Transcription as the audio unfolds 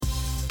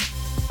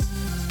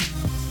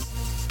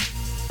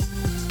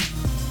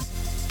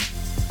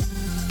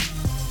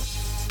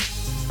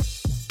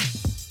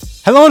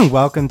Hello and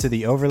welcome to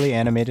the Overly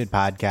Animated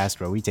Podcast,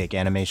 where we take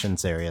animation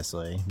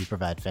seriously. We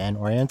provide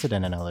fan-oriented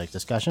and analytic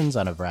discussions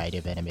on a variety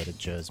of animated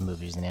shows,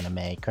 movies, and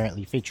anime,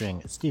 currently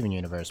featuring Steven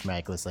Universe,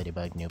 Miraculous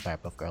Ladybug, New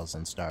Powerpuff Girls,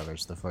 and Star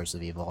Wars: The Force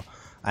of Evil.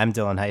 I'm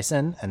Dylan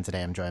Heisen, and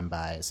today I'm joined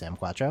by Sam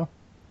Quattro.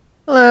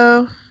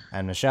 Hello.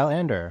 And Michelle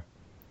Ander.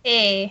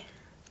 Hey.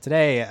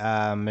 Today,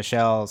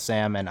 Michelle,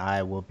 Sam, and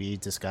I will be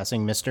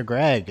discussing Mr.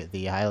 Greg,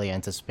 the highly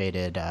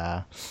anticipated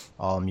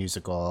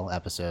all-musical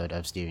episode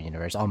of Steven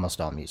Universe,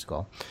 almost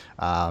all-musical,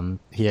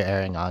 here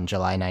airing on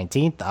July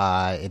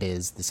 19th. It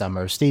is the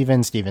Summer of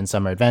Steven, Steven's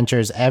Summer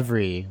Adventures.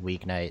 Every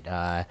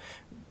weeknight,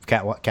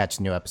 catch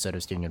a new episode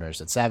of Steven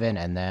Universe at 7,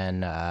 and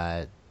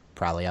then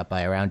probably up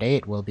by around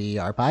 8 will be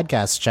our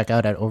podcast. Check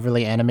out at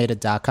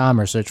overlyanimated.com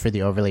or search for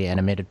the Overly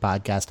Animated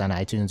Podcast on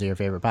iTunes or your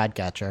favorite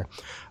podcatcher.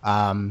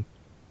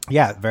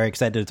 Yeah, very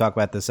excited to talk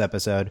about this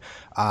episode.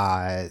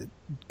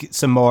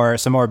 Some more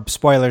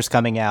spoilers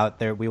coming out.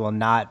 There, we will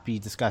not be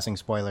discussing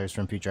spoilers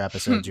from future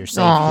episodes. You're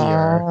safe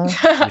here.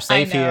 You're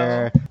safe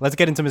here. Let's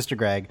get into Mr.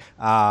 Greg.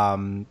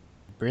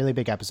 Really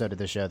big episode of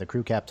the show. The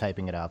crew kept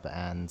typing it up,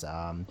 and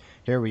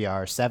here we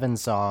are. 7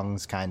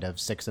 songs, kind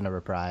of 6 in a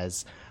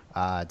reprise,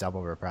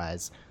 double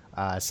reprise.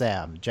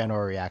 Sam,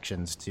 general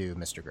reactions to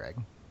Mr. Greg.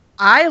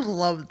 I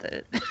loved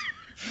it.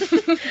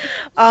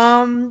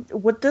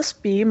 Would this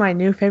be my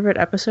new favorite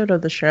episode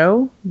of the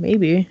show?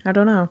 Maybe. I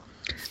don't know.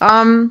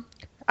 I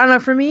don't know.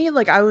 For me,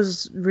 like, I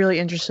was really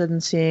interested in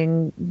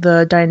seeing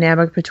the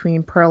dynamic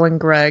between Pearl and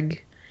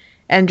Greg,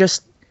 and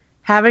just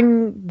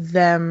having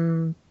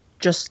them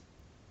just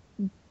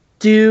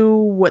do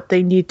what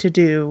they need to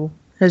do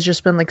has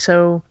just been, like,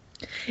 so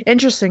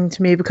interesting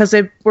to me, because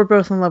they were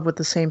both in love with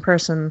the same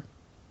person,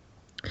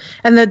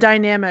 and the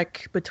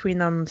dynamic between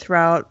them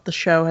throughout the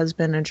show has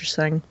been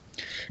interesting.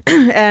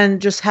 And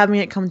just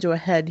having it come to a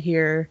head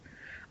here.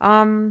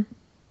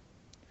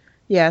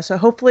 Yeah, so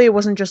hopefully it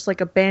wasn't just like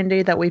a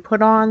band-aid that we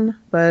put on,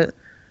 but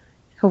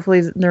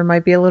hopefully there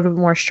might be a little bit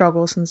more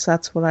struggle, since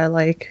that's what I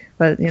like.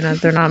 But, you know,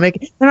 they're not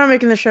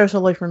making the show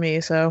solely for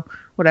me, so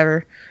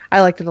whatever. I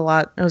liked it a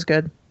lot. It was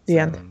good. The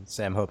end.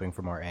 Sam hoping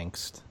for more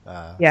angst.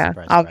 Yeah,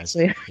 surprise,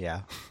 obviously.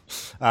 surprise.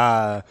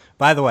 Yeah.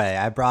 By the way,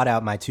 I brought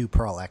out my 2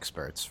 Pearl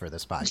experts for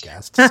this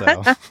podcast.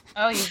 So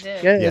Oh, you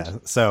did. Good. yeah.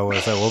 So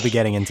we'll be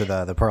getting into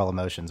the Pearl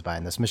emotions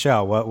behind this.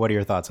 Michelle, what are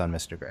your thoughts on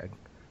Mr. Greg?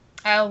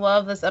 I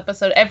love this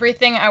episode.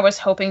 Everything I was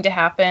hoping to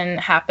happen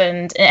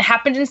happened, and it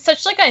happened in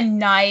such like a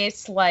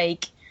nice,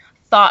 like,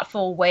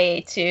 thoughtful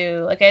way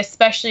too. Like, I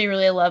especially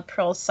really love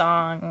Pearl's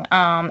song,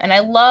 and I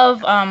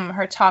love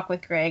her talk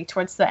with Greg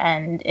towards the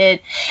end.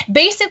 It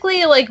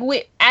basically, like,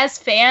 we as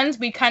fans,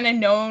 we kind of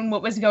known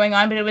what was going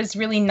on, but it was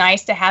really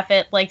nice to have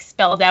it like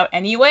spelled out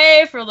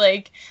anyway for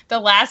like the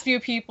last few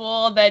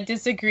people that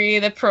disagree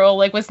that Pearl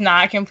like was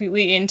not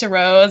completely into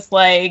Rose.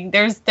 Like,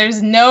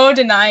 there's no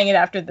denying it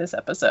after this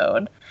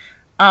episode.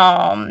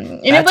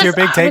 And That's your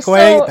big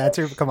takeaway. That's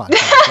your come on.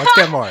 Let's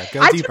get more.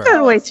 Go deeper.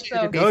 Go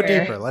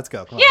deeper. Let's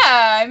go. Come on.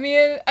 Yeah, I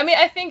mean,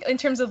 I think in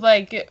terms of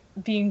like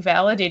being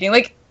validating,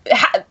 like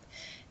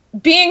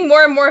being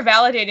more and more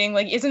validating,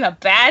 like, isn't a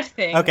bad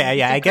thing. Okay,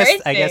 yeah,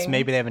 it's I guess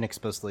maybe they haven't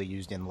explicitly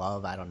used in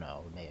love. I don't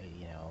know. Maybe,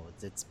 you know,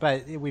 it's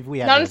but we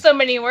had not in so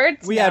many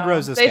words. We had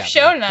Rose's. They've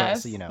shown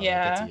us. So, you know,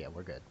 yeah,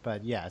 we're good.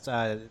 But yeah, it's,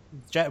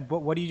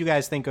 what do you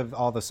guys think of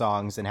all the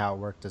songs and how it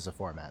worked as a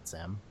format,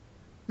 Sam?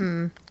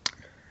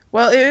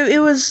 Well, it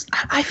was.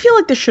 I feel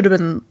like this should have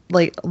been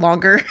like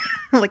longer,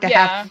 like a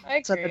half,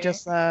 instead of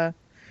just like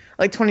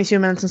 22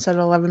 minutes instead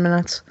of 11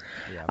 minutes.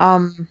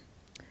 Yeah.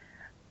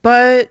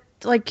 But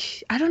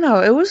like, I don't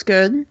know, it was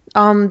good.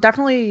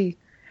 Definitely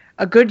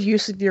a good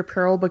use of your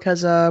Pearl,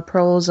 because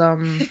Pearl's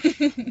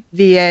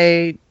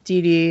VA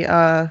Dee,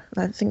 I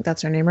think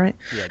that's her name, right?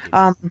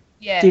 Yeah.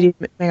 yeah. Dee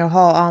Mega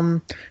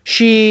Hall.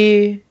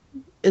 She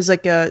is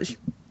like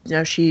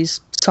she's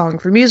sung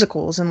for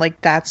musicals, and like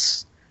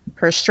that's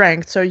her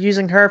strength. So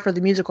using her for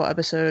the musical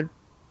episode,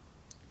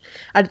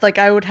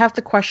 I would have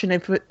to question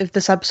if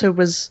this episode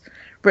was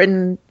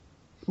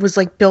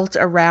like built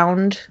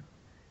around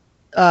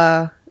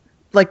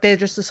like they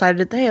just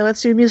decided, hey,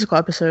 let's do a musical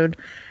episode.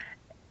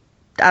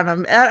 I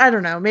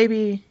don't know,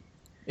 maybe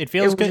it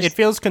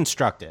feels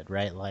constructed,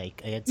 right?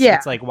 Like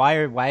it's like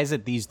why is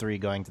it these 3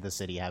 going to the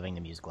city having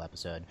the musical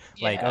episode?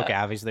 Yeah. Like, okay,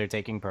 obviously they're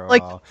taking Pearl,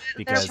 like,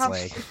 because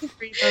like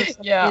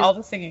all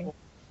the singing.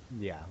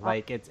 yeah,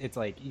 like it's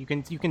like you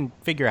can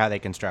figure how they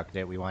constructed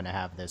it. We want to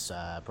have this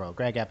Pearl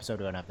Greg episode.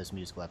 We want to have this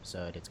musical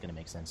episode. It's going to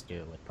make sense to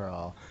do it with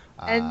Pearl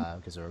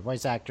because they're a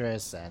voice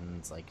actress, and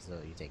it's like, so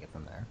you take it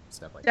from there.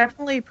 Stuff like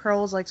definitely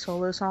Pearl's like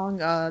solo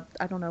song. I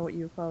don't know what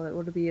you call it.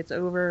 Would it be It's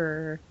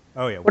Over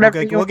or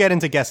whatever? We'll get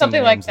into guessing something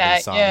the like names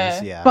that. of the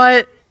songs. Yeah.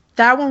 But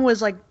that one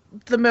was like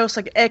the most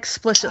like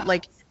explicit.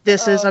 Like,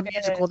 this is a good.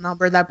 musical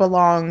number that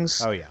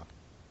belongs Oh yeah.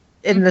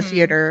 in the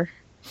theater.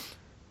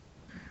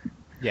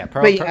 Yeah,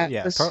 Pearl, But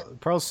yeah,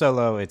 Pearl's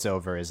solo, It's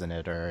Over, Isn't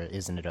It, or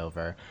Isn't It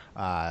Over?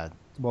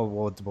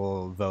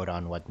 we'll vote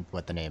on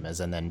what the name is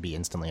and then be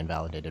instantly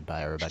invalidated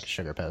by a Rebecca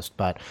Sugar post.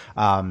 But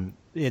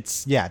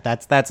it's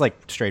that's like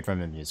straight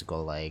from a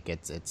musical. Like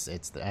it's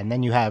and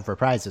then you have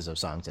reprises of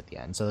songs at the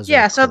end. So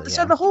those so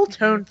the whole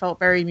tone felt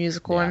very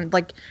musical, and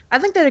like I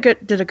think they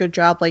did a good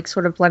job, like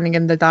sort of blending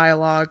in the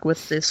dialogue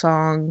with the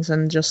songs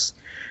and just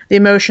the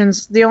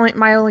emotions.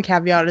 My only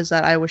caveat is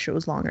that I wish it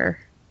was longer.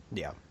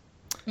 Yeah,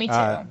 me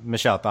too.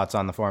 Michelle, thoughts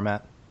on the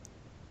format?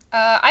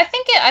 I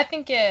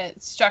think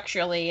it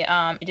structurally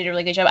it did a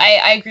really good job.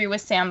 I agree with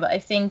Sam, but I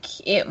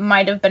think it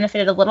might have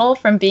benefited a little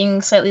from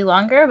being slightly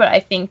longer. But I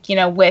think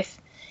with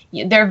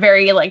their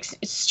very like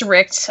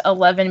strict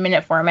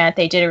 11-minute format,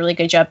 they did a really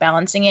good job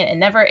balancing it. It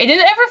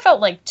didn't ever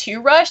felt like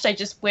too rushed. I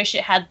just wish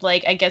it had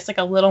like I guess like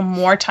a little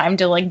more time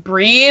to like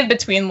breathe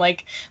between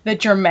like the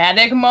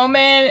dramatic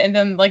moment and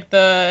then like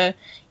the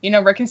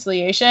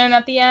reconciliation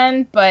at the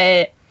end.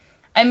 But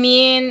I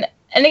mean,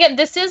 and again,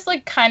 this is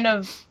like kind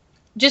of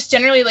just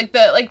generally like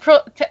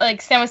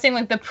like Sam was saying,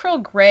 like the Pearl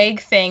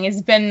Greg thing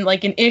has been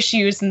like an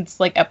issue since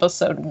like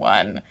episode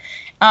 1.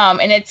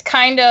 And it's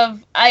kind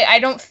of I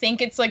don't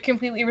think it's like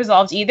completely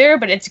resolved either,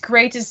 but it's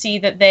great to see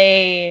that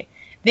they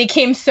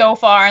came so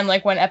far in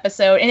like one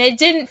episode, and it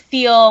didn't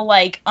feel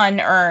like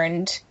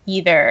unearned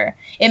either.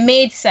 It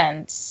made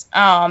sense.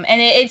 And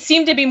it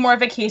seemed to be more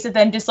of a case of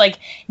them just like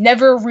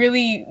never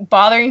really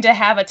bothering to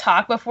have a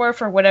talk before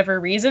for whatever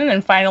reason,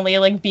 and finally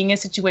like being in a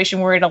situation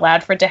where it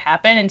allowed for it to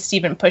happen, and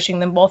Steven pushing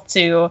them both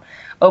to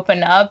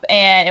open up,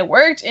 and it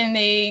worked, and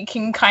they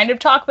can kind of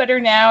talk better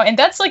now, and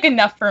that's like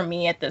enough for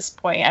me at this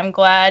point. I'm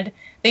glad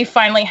they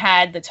finally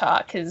had the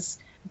talk, because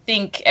I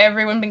think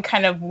everyone been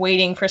kind of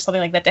waiting for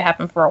something like that to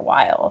happen for a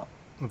while.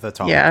 The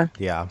talk.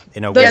 Yeah.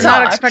 In a They're way.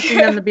 not expecting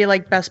them to be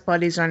like best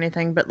buddies or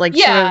anything, but like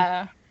sort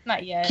of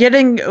not yet.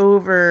 Getting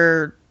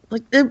over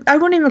like I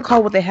wouldn't even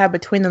call what they had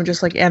between them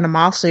just like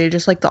animosity,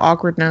 just like the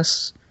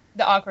awkwardness.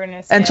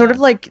 And sort of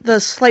like the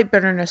slight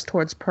bitterness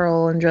towards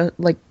Pearl, and just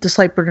like the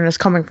slight bitterness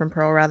coming from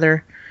Pearl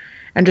rather,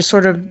 and just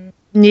sort of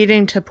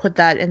needing to put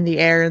that in the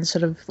air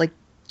instead of like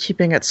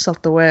keeping it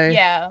stuffed away.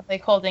 Yeah,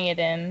 like holding it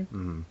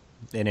in.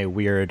 In a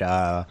weird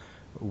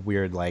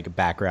like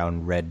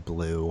background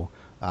red-blue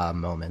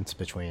moment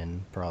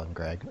between Pearl and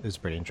Greg. It was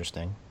pretty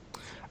interesting.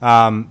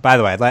 By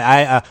the way,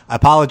 I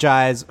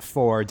apologize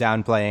for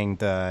downplaying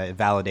the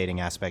validating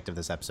aspect of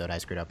this episode. I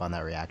screwed up on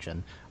that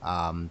reaction.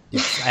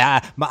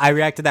 I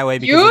reacted that way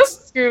because you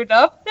screwed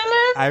up,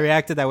 Dylan? I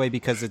reacted that way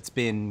because it's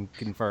been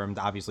confirmed,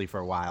 obviously, for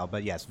a while.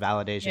 But yes,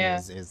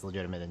 validation is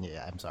legitimate, and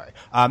I'm sorry.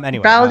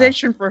 Anyway,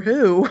 validation for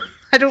who?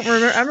 I don't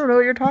remember. I don't know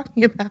what you're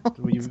talking about.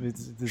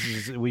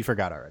 We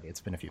forgot already.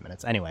 It's been a few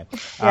minutes. Anyway,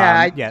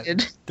 I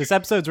did. This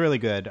episode's really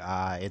good.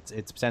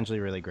 It's potentially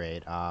really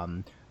great.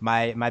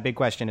 My big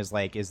question is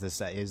like, is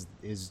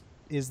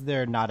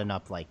there not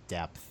enough like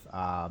depth?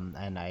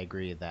 And I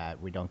agree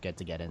that we don't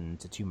get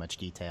into too much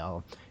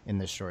detail in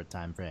this short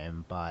time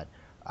frame. But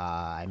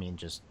I mean,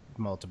 just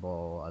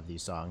multiple of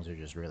these songs are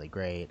just really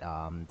great.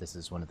 This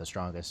is one of the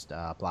strongest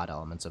plot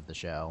elements of the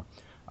show.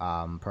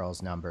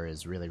 Pearl's number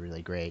is really,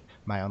 really great.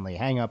 My only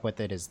hang up with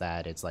it is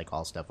that it's like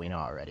all stuff we know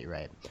already,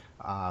 right?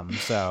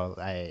 So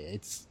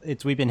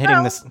we've been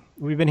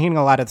hitting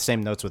a lot of the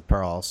same notes with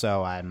Pearl.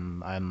 So I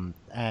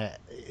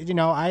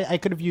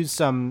could have used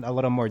a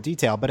little more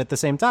detail, but at the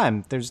same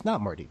time, there's not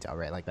more detail,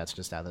 right? Like that's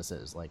just how this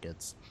is. Like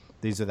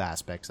these are the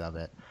aspects of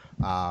it.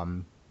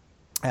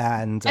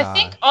 And I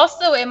think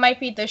also it might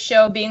be the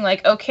show being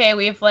like, okay,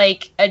 we've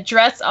like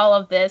addressed all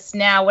of this.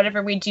 Now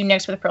whatever we do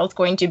next with Pearl is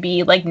going to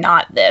be like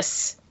not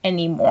this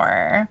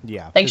anymore.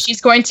 Yeah. Like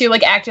she's going to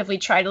like actively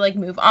try to like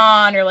move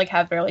on or like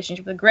have a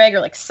relationship with Greg or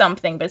like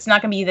something, but it's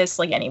not going to be this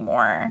like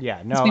anymore.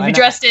 Yeah, no. We've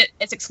addressed it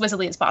as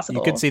explicitly as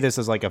possible. You could see this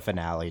as like a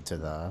finale to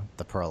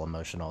the Pearl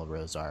emotional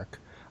Rose arc.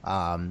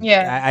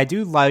 I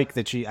do like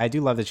that I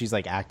do love that she's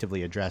like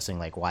actively addressing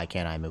like why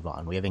can't I move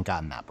on? We haven't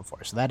gotten that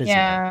before. So that is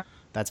new.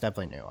 That's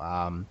definitely new.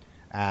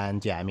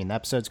 And yeah, I mean the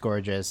episode's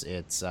gorgeous.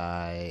 It's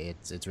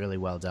really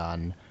well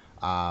done.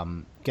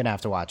 Gonna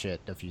have to watch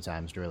it a few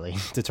times to really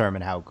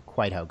determine how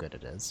good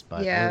it is.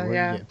 But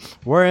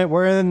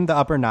we're in the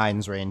upper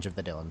 9s range of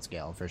the Dylan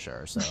scale for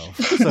sure. So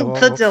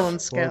the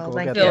Dylan scale,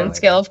 Dylan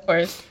scale, of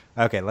course.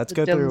 Okay, let's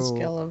go Dylan through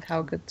scale of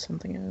how good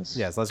something is.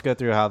 Yes, let's go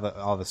through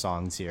all the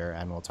songs here,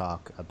 and we'll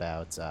talk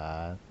about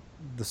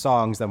the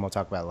songs. Then we'll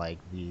talk about like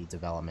the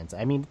development.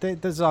 I mean,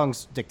 the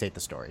songs dictate the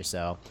story.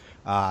 So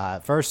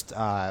first,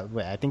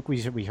 I think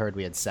we heard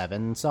we had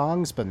 7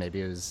 songs, but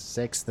maybe it was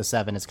 6. The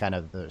 7th is kind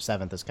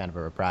of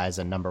a reprise,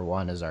 and number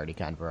 1 is already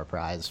kind of a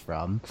reprise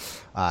from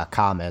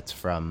Comet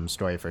from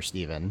Story for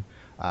Steven.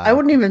 I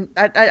wouldn't even.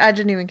 I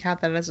didn't even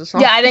count that as a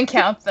song. Yeah, I didn't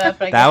count that.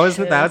 But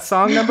that's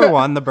song number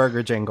 1, the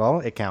burger jingle.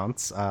 It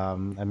counts,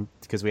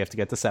 because we have to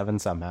get to 7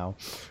 somehow.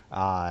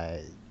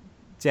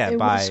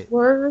 Was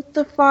worth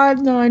the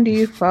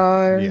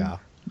 $5.95. Yeah.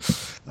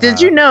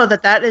 Did you know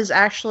that is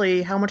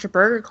actually how much a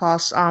burger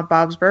costs on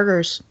Bob's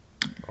Burgers?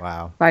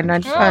 Wow.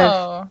 $5.95.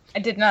 Oh, I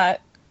did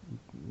not.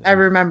 I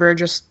remember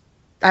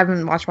I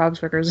haven't watched Bob's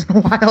Burgers in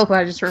a while, but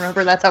I just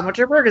remember that's how much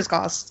your burgers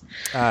cost.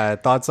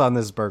 Thoughts on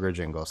this burger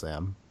jingle,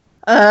 Sam?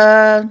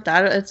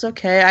 That it's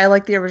okay. I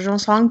like the original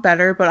song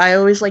better, but I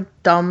always like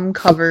dumb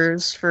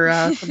covers for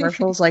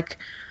commercials, like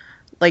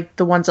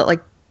the ones that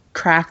like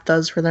Kraft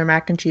does for their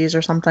mac and cheese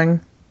or something.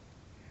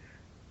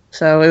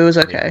 So it was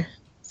okay.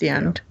 It's the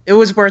end. It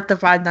was worth the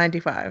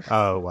 $5.95.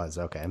 Oh, it was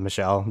okay.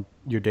 Michelle,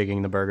 you're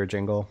digging the burger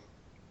jingle.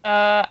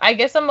 I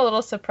guess I'm a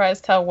little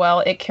surprised how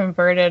well it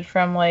converted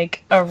from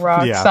like a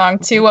rock Yeah. song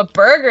to a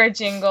burger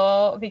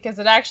jingle because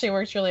it actually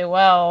works really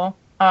well.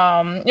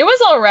 It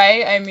was all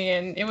right. I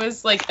mean, it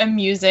was like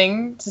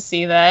amusing to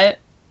see that.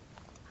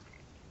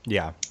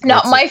 Yeah. Not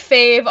It's- my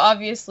fave,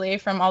 obviously,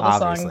 from all the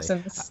songs Obviously.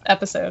 in this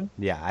episode.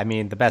 Yeah, I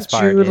mean the best Would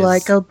part you is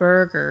like a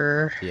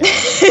burger? yeah,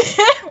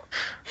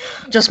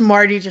 Just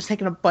Marty just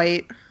taking a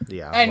bite.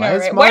 yeah. I know, Why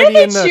is right? Why Marty did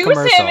they in the choose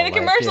commercial? him in the Like,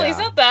 commercial? yeah. He's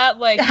not that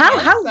like. How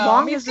handsome.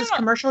 long He's has this kinda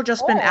commercial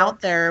just been old.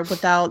 out there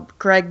without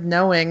Greg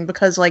knowing?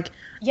 Because like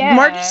Yeah.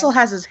 Marty still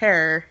has his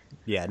hair.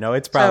 Yeah, no,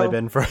 it's probably So-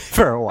 been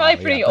for a while.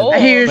 Probably pretty yeah, but- old.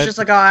 And he was but- just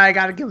like, "Oh, I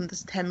gotta give him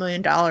this $10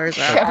 million."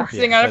 Yeah,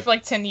 sitting Yeah, on it but- for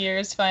like 10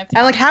 years. Fine.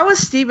 And like, how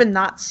is Steven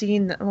not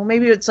seen? Well,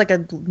 maybe it's like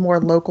a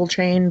more local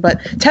chain, but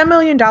 $10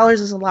 million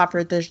is a lot for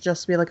it to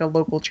just be like a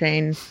local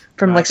chain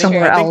from No, like I think,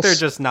 somewhere I think else. they're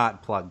just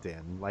not plugged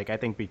in. Like I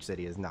think Beach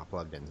City is not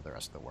plugged into the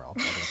rest of the world.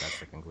 I think that's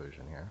the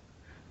conclusion here.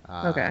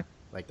 Okay.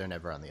 Like they're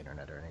never on the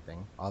internet or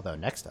anything. Although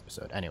next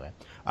episode, anyway.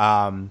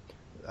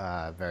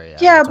 Very.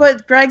 Yeah, we'll talk-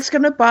 but Greg's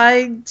gonna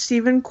buy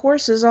Steven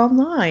courses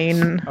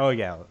online. Oh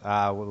yeah,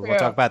 we'll Yeah.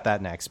 talk about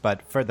that next.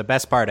 But for the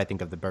best part, I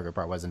think of the burger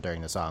part wasn't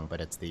during the song, but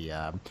it's the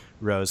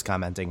Rose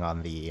commenting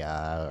on the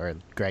or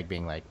Greg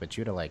being like, "But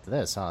you'd have liked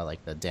this, huh?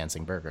 Like the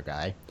dancing burger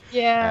guy."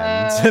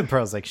 Yeah. And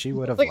Pearl's like, "She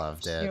would have Like,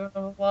 loved she it." would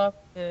have loved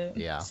it.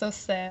 Yeah. So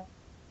sad.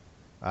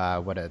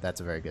 That's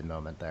a very good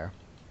moment there.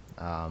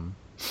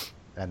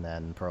 And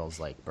then Pearl's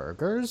like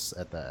burgers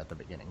at the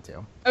beginning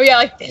too. Oh yeah,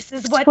 like this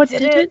is what,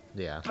 did it.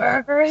 Yeah,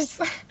 Burgers.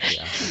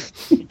 yeah.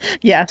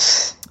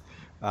 Yes,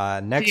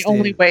 Next the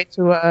only is- way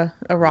to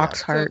a rock's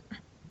Yeah. heart.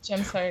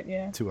 Jim's heart,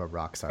 yeah. to a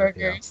rock star.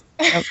 Yeah.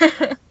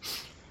 Burgers.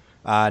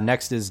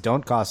 Next is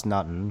 "Don't Cost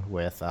Nothin'"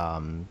 with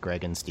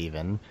Greg and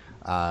Steven.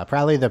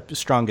 Probably the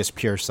strongest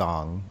pure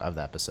song of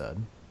the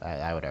episode.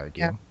 I would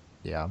argue. Yeah.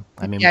 Yeah.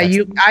 I mean, Yeah,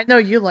 that's- I know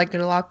you liked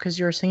it a lot because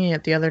you were singing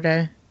it the other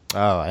day.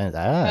 Oh,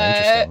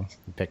 interesting.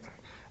 You picked.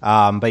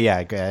 But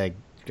yeah, great,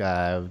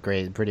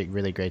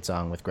 really great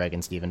song with Greg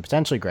and Steven.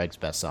 Potentially Greg's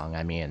best song.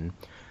 I mean,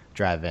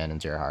 Drive In,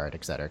 Into Your Heart,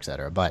 et cetera, et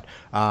cetera. But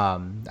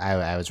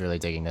I was really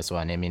digging this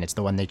one. I mean, it's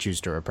the one they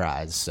choose to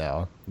reprise,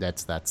 so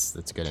that's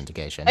a good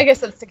indication. I guess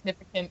that's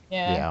significant,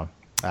 yeah.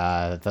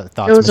 Yeah.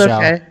 Thoughts, It was Michelle?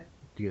 okay.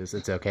 Yes,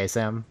 it's okay,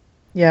 Sam.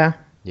 Yeah.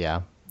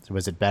 Yeah. So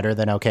was it better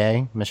than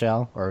okay,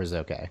 Michelle, or was it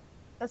okay?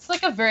 That's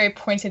like a very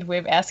pointed way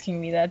of asking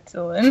me that,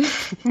 Dylan.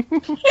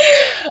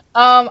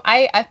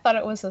 I thought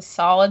it was a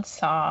solid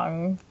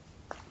song.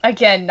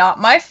 Again, not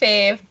my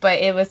fave, but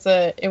it was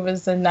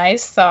a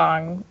nice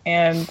song,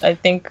 and I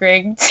think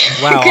Greg did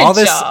a Wow,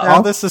 good job.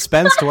 all this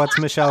suspense to what's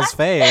Michelle's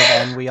fave,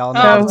 and we all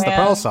know Oh, it's the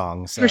man. Pearl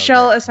song. So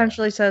Michelle yeah.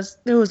 essentially says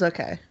it was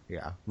okay.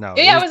 Yeah. No.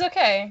 Yeah, it was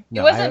okay.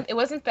 No, It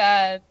wasn't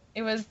bad.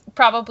 It was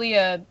probably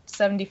a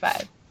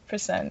 75%.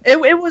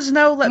 It was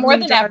no More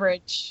than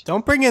average.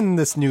 Don't bring in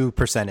this new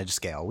percentage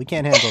scale. We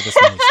can't handle this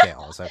many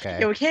scales, okay?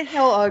 Yeah, we can't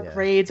handle Yeah.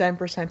 grades and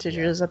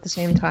percentages at the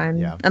same time.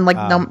 Yeah. And like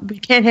we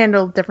can't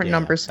handle different Yeah,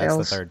 number That's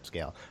scales. the third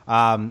scale.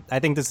 I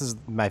think this is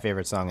my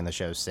favorite song in the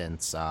show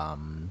since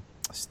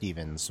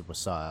Stevens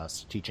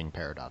was teaching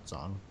Peridot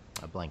song.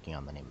 I'm blanking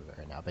on the name of it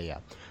right now, but yeah.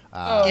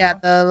 Oh. Yeah,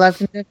 the life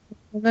and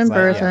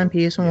birth yeah. and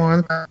peace and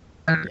warmth.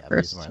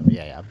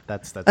 Yeah.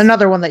 That's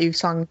Another one that you've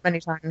sung many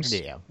times.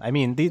 Yeah, I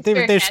mean, It's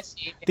very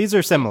catchy. these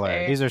are similar.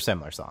 Very- These are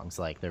similar songs.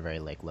 Like they're very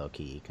like low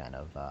key kind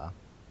of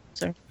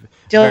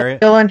Dylan,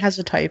 Dylan has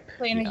a type.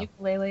 Playing Yeah. a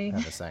ukulele.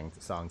 have a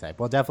song type.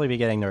 We'll definitely be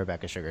getting the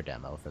Rebecca Sugar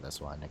demo for this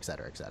one, et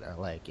cetera, et cetera.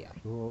 Like, yeah,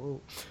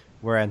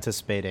 we're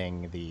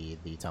anticipating the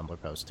Tumblr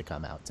post to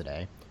come out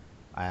today.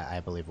 I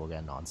believe we'll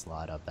get an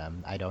onslaught of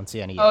them. I don't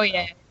see any. Oh, yet,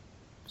 yeah.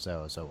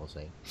 though. So we'll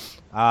see.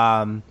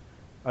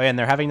 Oh yeah, and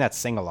they're having that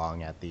sing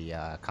along at the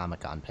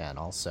Comic-Con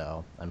panel,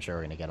 so I'm sure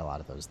we're gonna get a lot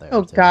of those there.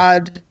 Oh too.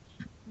 God,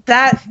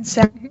 that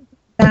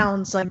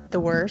sounds like the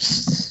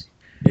worst.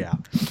 Yeah.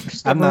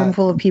 Just a I'm room not-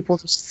 full of people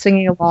just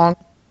singing along.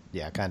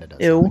 Yeah, kind of does.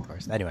 Ew. Of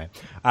course. Anyway,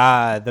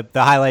 the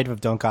highlight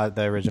of the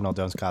original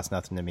 "Don't Cost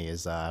Nothing" to me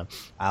is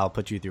 "I'll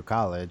put you through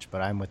college,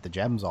 but I'm with the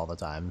gems all the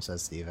time,"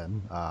 says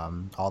Steven.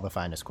 All the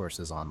finest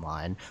courses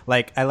online.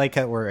 Like, I like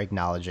how we're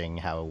acknowledging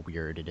how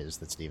weird it is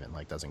that Steven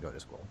doesn't go to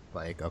school.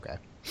 Like, okay,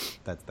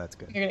 that's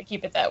good. You're gonna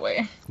keep it that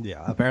way.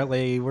 Yeah,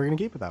 apparently we're gonna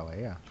keep it that way.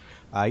 Yeah.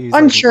 He's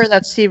I'm like- sure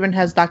that Steven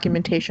has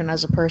documentation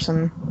as a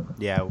person.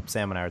 Yeah,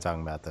 Sam and I were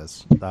talking about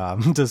this.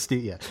 Does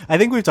Steve? Yeah, I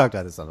think we've talked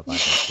about this on the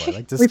podcast before.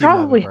 Like, does We Steven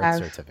probably have a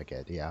birth have.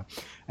 certificate? Yeah.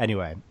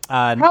 Anyway,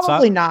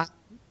 Probably not.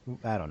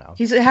 I don't know.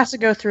 It has to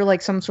go through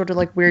like some sort of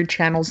like weird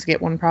channels to get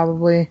one.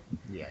 Probably.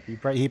 Yeah,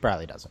 he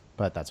probably doesn't,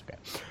 but that's okay.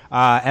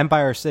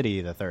 Empire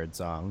City, the third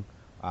song.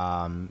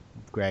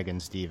 Greg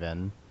and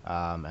Steven,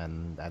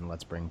 and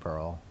Let's Bring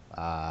Pearl.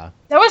 That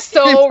was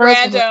so Pearl's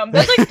random.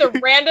 That's like the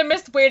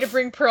randomest way to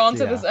bring Pearl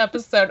into this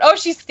episode. Oh,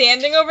 she's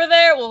standing over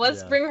there? Well,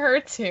 let's bring her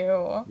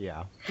too.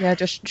 Yeah. Yeah,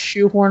 just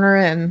shoehorn her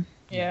in.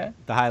 Yeah.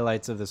 The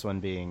highlights of this one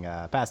being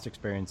past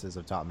experiences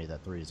have taught me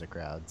that three's a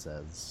crowd,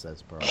 says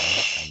Pearl.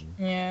 And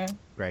Yeah.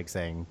 Greg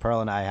saying,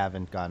 Pearl and I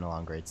haven't gotten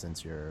along great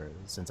since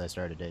I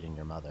started dating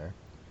your mother.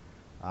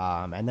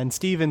 And then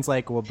Steven's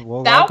like,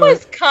 we'll that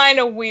was kind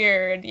of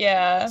weird,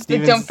 yeah. The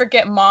don't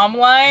forget mom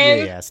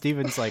line. Yeah.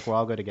 Steven's like, we'll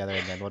all go together,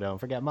 and then we'll don't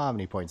forget mom,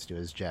 and he points to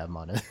his gem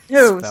on it.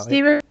 No,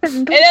 Steven.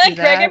 And then like,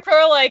 Greg and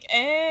Pearl are like,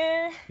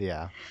 eh.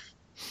 Yeah.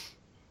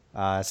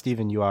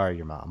 Steven, you are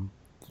your mom.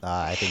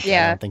 I think.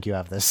 Yeah. I don't think you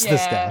have this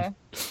down.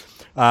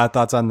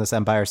 Thoughts on this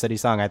Empire City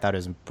song? I thought it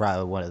was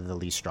probably one of the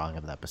least strong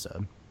of the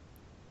episode.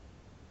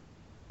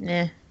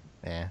 Yeah.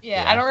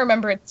 Yeah, I don't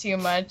remember it too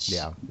much.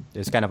 Yeah,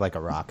 it's kind of like a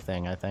rock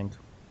thing, I think.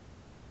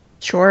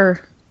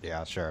 Sure.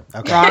 Yeah, sure.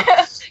 Okay.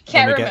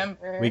 Can't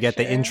remember. We get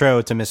the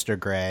intro to Mr.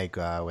 Greg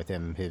with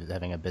him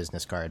having a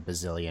business card,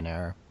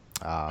 bazillionaire.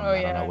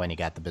 I don't know when he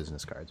got the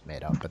business cards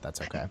made up, but that's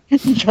okay.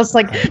 just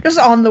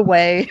on the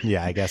way.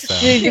 Yeah, I guess so.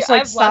 He just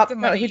stopped.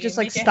 No, he just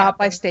stopped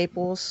by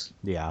Staples.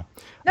 Yeah.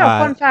 No,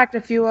 fun fact: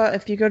 if you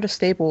go to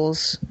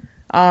Staples,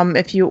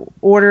 if you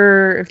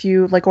order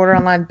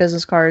online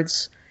business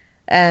cards,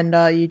 and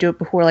you do it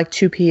before like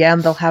 2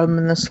 p.m., they'll have them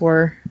in the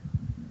store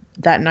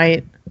that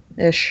night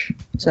ish.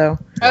 So.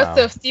 Oh,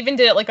 so if Steven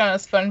did it like on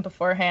his phone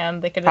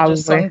beforehand, they could have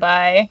just swung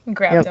by and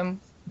grabbed him.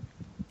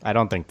 I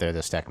don't think they're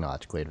this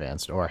technologically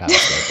advanced or have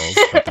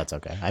Staples, but that's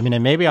okay. I mean, it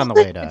may be on the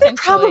way to. They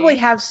probably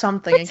have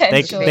something.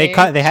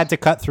 They had to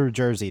cut through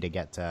Jersey to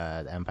get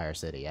to Empire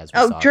City.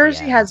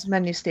 Jersey has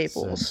many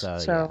Staples.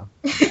 So.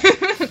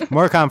 Yeah.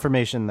 More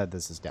confirmation that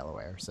this is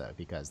Delaware,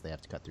 because they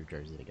have to cut through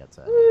Jersey to get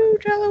to. Ooh,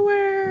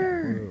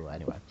 Delaware. Ooh,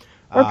 anyway.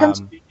 Or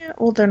Pennsylvania.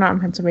 Well, they're not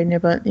in Pennsylvania,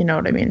 but you know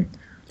what I mean.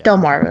 Yeah.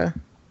 Delmarva.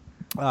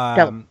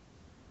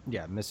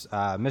 Yeah,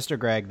 Mr.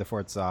 Greg, the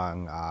fourth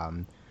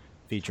song.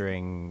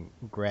 Featuring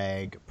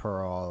Greg,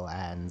 Pearl,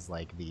 and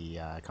like the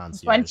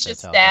concierge. Bunch of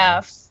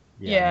staff.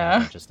 Yeah. A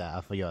bunch of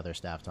staff. A few other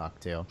staff talk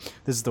too.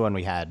 This is the one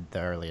we had the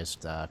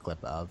earliest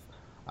clip of.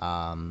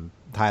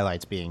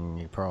 Highlights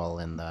being Pearl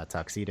in the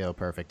tuxedo,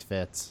 perfect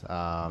fit.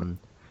 And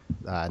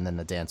then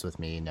the dance with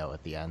me, no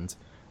at the end.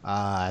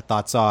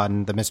 Thoughts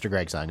on the Mr.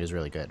 Greg song is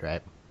really good,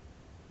 right?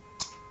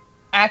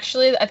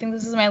 Actually, I think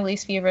this is my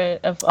least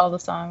favorite of all the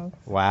songs.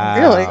 Wow.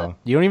 Really?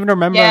 You don't even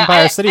remember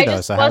Empire City,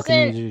 though, so how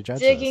can you judge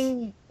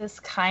digging this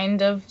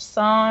kind of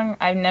song.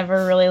 I've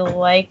never really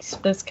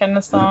liked this kind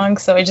of song,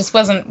 so it just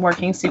wasn't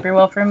working super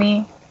well for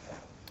me.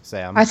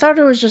 Sam? I thought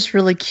it was just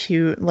really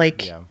cute.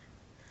 Like, yeah.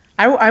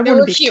 I want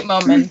to be cute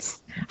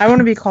moments. I want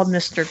to be called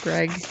Mr.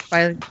 Greg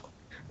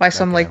by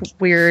some like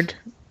weird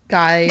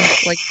guy,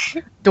 like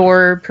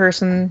door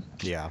person.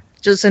 Yeah.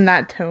 Just in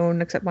that tone,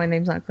 except my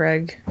name's not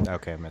Greg.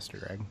 Okay, Mr.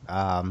 Greg.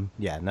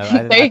 Yeah, no.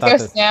 There you go,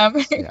 Sam.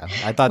 Yeah,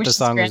 I thought the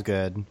song was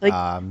good. Like,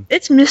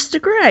 it's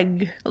Mr.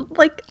 Greg.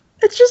 Like,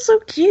 it's just so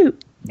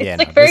cute.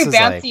 It's very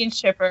bouncy and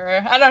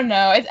chipper. I don't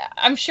know.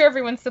 I'm sure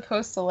everyone's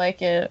supposed to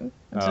like it.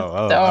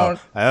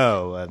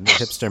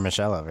 Hipster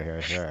Michelle over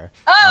here, sure.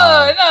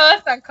 No,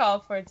 that's not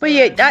called for. But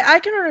yeah, I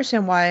can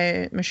understand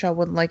why Michelle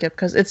wouldn't like it,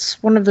 because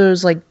it's one of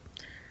those like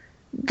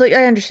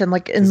I understand,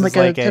 like in like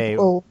a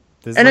typical.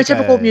 In a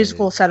typical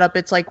musical setup,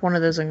 it's like one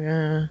of those.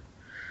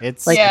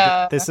 It's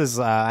like this is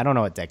I don't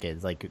know what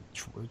decades, like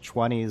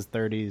 20s,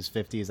 30s,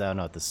 50s. I don't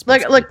know what this is.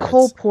 Like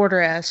Cole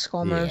Porter-esque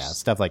almost. Yeah,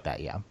 stuff like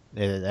that. Yeah,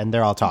 and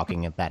they're all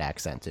talking in that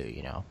accent too.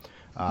 You know,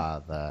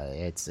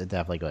 it's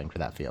definitely going for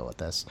that feel with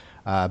this.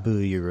 Boo,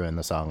 you ruined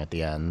the song at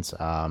the end.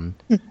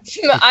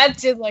 I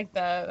did like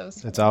that.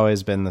 It's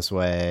always been this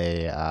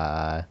way.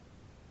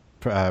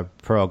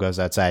 Pearl goes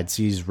outside,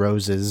 sees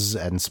roses,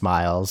 and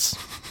smiles.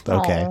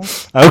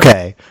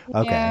 Okay.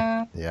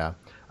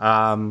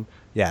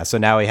 Yeah. So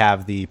now we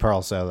have the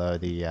Pearl solo.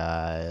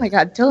 Oh my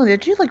God, Dylan,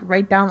 did you like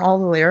write down all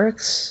the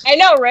lyrics? I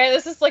know, right?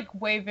 This is like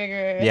way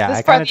bigger. Yeah,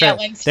 I kind of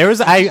there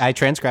was I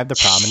transcribed the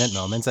prominent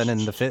moments, and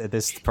in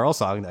this Pearl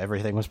song,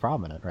 everything was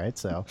prominent, right?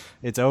 So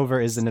it's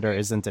over, isn't it, or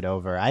isn't it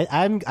over?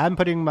 I'm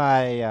putting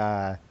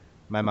my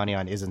my money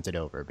on "Isn't It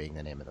Over" being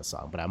the name of the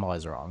song, but I'm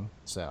always wrong.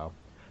 So.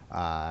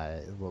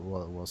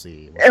 We'll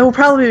see. It will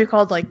probably be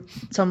called like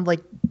some like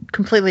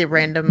completely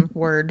random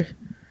word.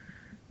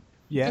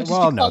 Yeah,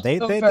 well, no, they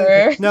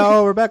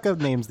no. Rebecca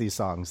names these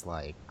songs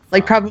like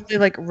probably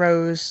like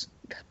Rose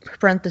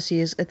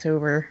parentheses. It's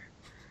over.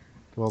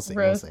 We'll see.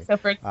 Rose,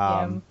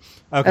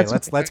 Okay,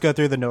 let's go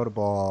through the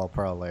notable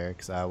Pearl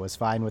lyrics. Was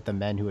fine with the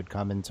men who would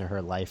come into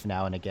her life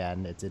now and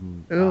again. It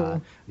didn't.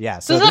 Yeah.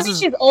 So does that mean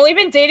she's only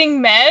been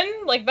dating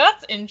men? Like,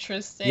 that's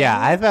interesting.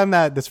 Yeah, I found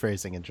this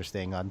phrasing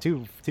interesting on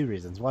two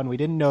reasons. One, we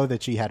didn't know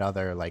that she had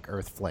other like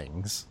Earth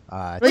flings.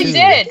 We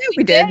did.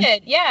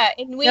 Yeah,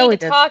 and we need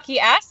to talk. He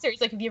asked her.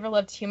 He's like, "Have you ever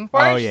loved him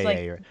before?" Oh yeah,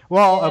 you're right.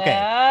 Well,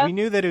 okay. We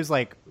knew that it was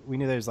like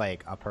there's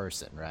like a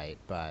person, right?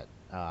 But.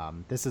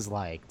 This is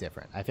like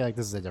different. I feel like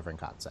this is a different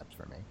concept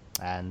for me.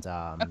 And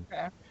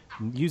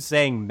you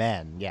saying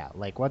men, yeah.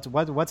 Like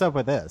what's up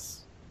with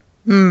this?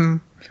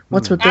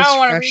 What's with I this don't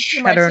want to read fresh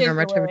too much into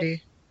heteronormativity?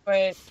 it,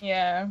 but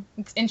yeah,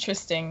 it's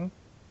interesting.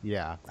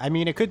 Yeah, I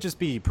mean, it could just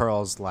be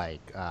Pearl's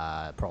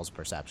Pearl's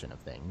perception of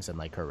things and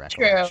like her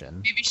True.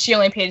 recollection, Maybe she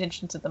only paid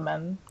attention to the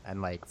men.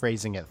 and like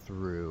phrasing it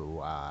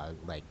through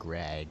like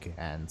Greg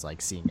and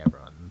like seeing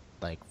everyone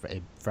like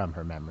from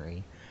her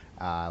memory,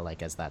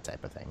 like as that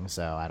type of thing.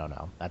 So I don't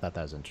know. I thought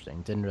that was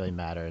interesting. Didn't really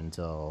matter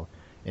until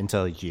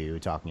you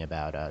talking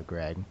about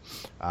Greg.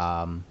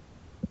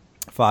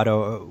 Fought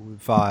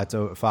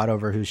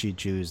over who she'd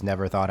choose.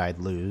 Never thought I'd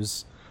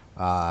lose.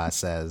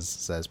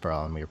 Says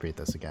Pearl, and we repeat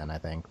this again, I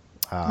think.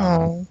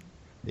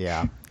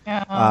 Yeah.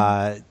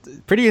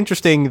 Pretty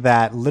interesting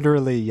that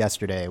literally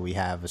yesterday we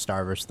have a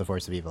Star vs. the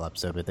Force of Evil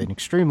episode with an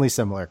extremely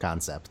similar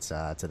concept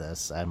to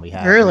this, and we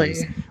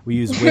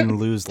use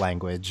win-lose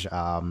language.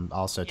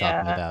 Also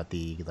talking about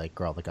the like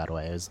girl that got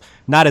away. It was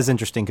not as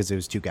interesting because it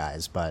was two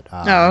guys, but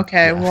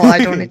okay. yeah. Well, I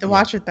don't need to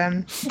watch it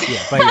then.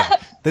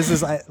 This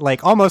is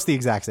like almost the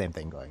exact same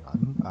thing going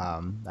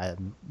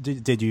on.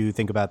 Did you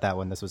think about that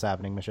when this was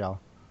happening,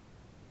 Michelle?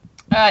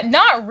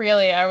 Not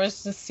really. I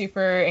was just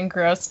super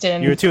engrossed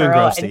in. You were too Pearl.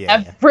 engrossed. I didn't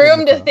have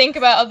room to think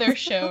about other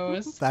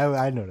shows.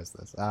 I noticed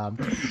this.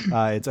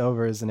 It's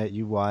over, isn't it?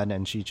 You won,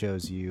 and she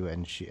chose you,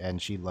 and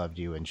she loved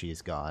you, and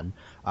she's gone.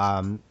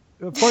 Of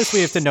course,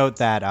 we have to note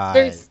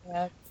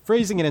that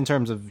phrasing it in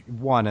terms of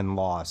won and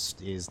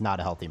lost is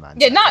not a healthy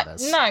mindset. Yeah,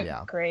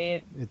 not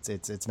great.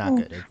 It's not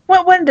good.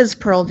 When does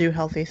Pearl do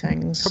healthy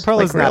things? Pearl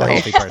is not a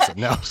healthy person.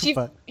 No,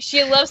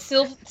 she loves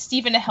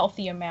Steven a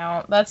healthy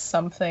amount. That's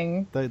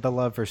something. The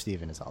love for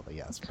Steven is healthy,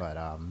 yes, but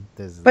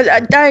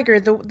I agree.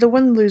 The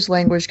win-lose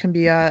language can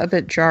be a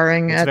bit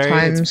jarring at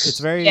times. It's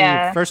very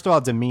first of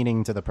all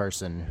demeaning to the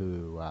person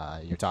who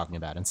you're talking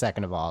about, and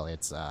second of all,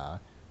 it's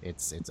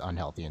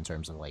unhealthy in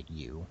terms of like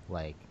you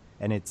like.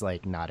 And it's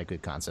like not a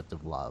good concept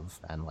of love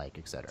and like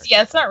etc.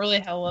 Yeah, it's not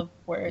really how love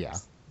works. Yeah,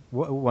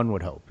 one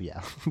would hope.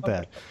 Yeah,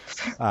 but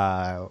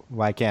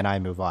why can't I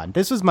move on?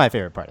 This was my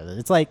favorite part of it.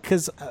 It's like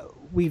because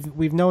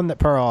we've known that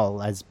Pearl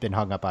has been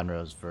hung up on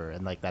Rose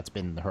and like that's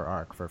been her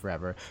arc for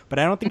forever. But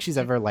I don't think she's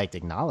ever like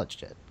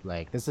acknowledged it.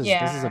 Like this is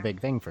a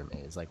big thing for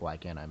me. It's like why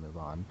can't I move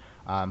on?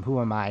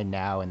 Who am I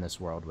now in this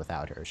world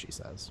without her? She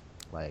says.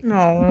 Like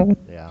no.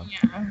 Yeah,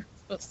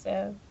 it's so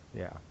sad.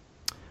 Yeah.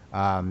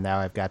 Now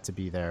I've got to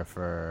be there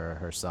for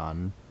her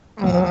son.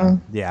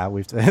 Yeah,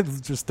 we've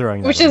just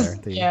throwing that Which in is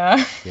there.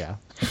 Yeah.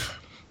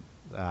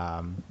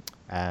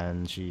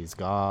 And she's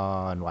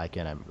gone. Why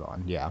can't I move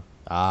on? Yeah.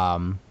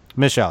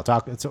 Michelle,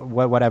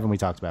 what haven't we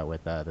talked about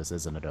with this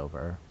Isn't It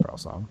Over Pearl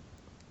song?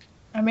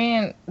 I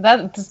mean,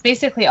 that's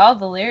basically all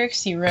the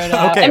lyrics you wrote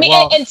out. Okay, I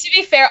mean, and to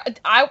be fair,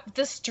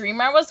 the stream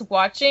I was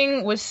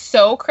watching was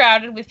so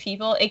crowded with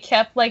people, it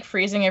kept like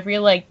freezing every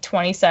like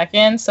 20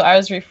 seconds, so I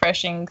was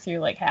refreshing through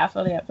like half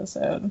of the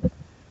episode.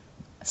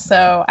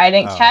 So I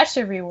didn't catch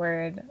every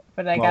word,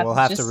 but I got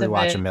the gist of it. We'll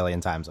have to rewatch a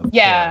million times, of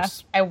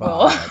course. I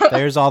will.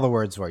 There's all the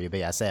words for you, but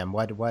yeah, Sam,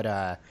 what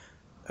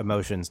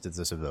emotions did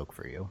this evoke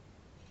for you?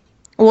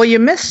 Well, you're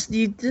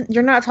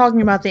not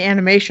talking about the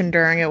animation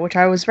during it, which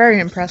I was very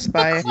impressed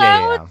by. The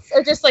clouds,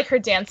 or just like her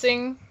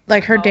dancing?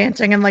 Like her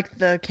dancing and like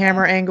the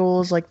camera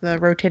angles, like the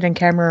rotating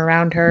camera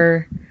around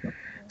her,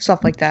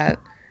 stuff like that.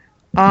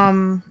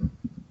 But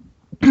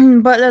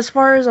as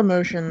far as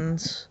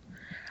emotions,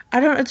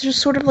 it's just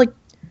sort of like,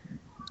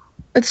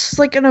 it's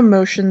like an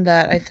emotion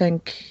that I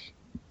think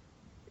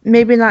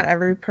maybe not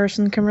every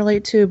person can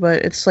relate to,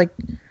 but it's like,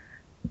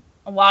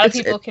 a lot of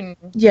people can.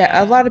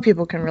 Yeah, a lot of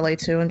people can relate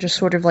to, and just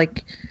sort of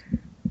like,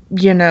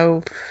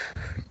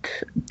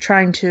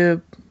 trying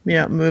to,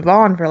 move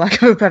on, for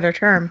lack of a better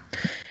term,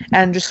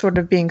 and just sort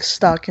of being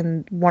stuck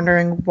and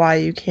wondering why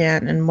you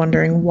can't, and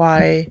wondering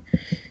why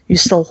you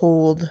still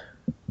hold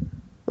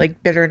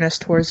like bitterness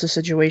towards the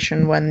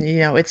situation when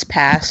it's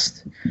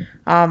past.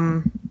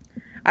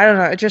 I don't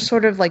know. It just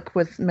sort of like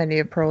with many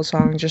of Pearl's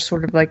songs, just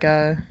sort of like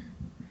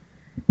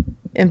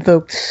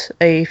invoked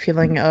a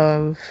feeling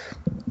of,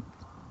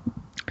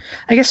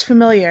 I guess,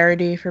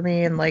 familiarity for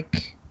me, and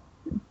like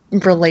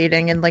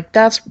relating, and like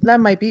that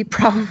might be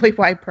probably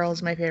why Pearl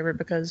is my favorite,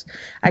 because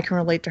I can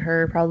relate to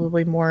her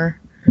probably more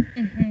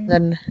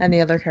than any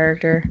other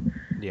character.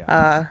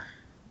 Yeah.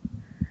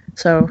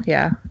 So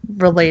yeah,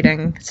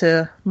 relating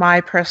to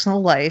my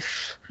personal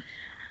life.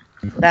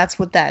 That's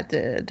what that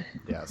did.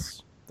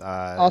 Yes.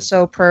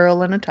 Also,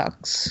 Pearl in a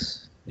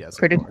tux. Yes.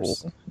 Pretty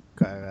cool.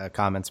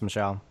 Comments,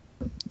 Michelle?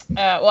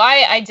 Well,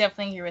 I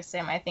definitely agree with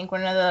Sam. I think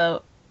one of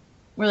the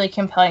really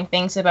compelling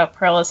things about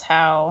Pearl is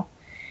how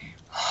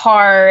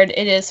hard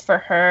it is for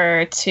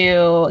her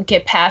to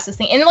get past this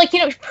thing. And like,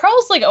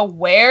 Pearl's like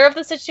aware of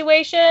the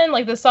situation.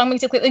 Like the song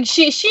makes it clear. Like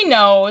she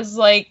knows,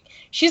 like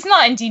she's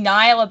not in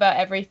denial about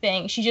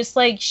everything. She just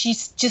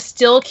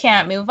still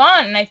can't move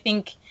on. And I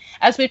think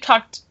as we've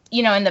talked,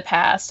 in the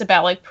past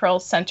about like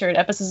Pearl-centered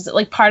episodes,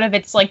 like part of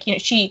it's like,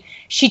 she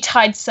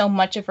tied so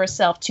much of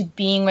herself to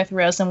being with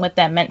Rose and what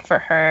that meant for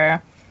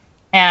her.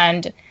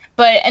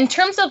 But in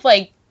terms of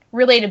like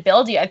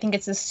relatability, I think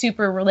it's a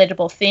super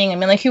relatable thing. I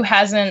mean, like who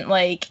hasn't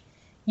like,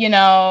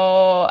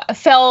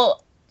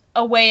 felt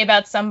a way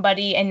about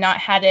somebody and not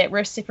had it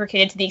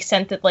reciprocated to the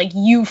extent that like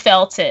you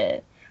felt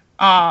it.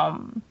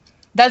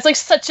 That's like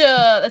such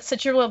a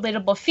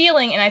relatable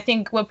feeling, and I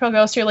think what Pearl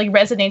goes through like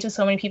resonates with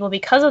so many people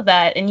because of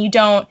that. And you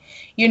don't,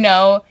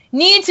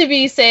 need to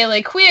be say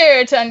like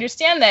queer to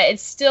understand that.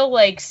 It's still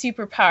like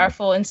super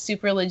powerful and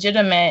super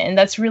legitimate, and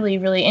that's really,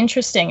 really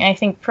interesting. I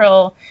think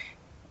Pearl's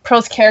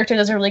character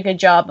does a really good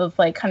job of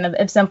like kind of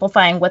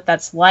exemplifying what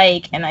that's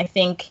like, and I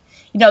think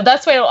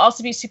that's why it'll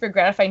also be super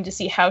gratifying to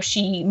see how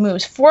she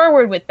moves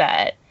forward with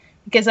that,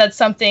 because that's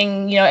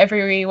something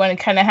everyone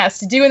kind of has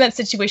to do in that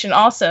situation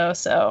also.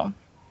 So.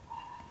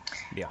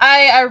 Yeah.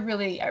 I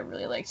really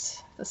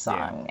liked the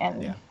song,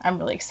 and I'm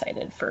really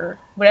excited for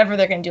whatever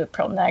they're going to do with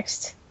Pearl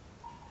next.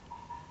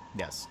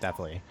 Yes,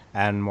 definitely,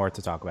 and more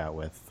to talk about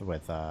with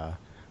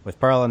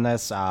Pearl in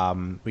this.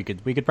 We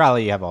could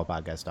probably have a whole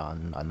podcast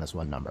on this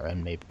one number,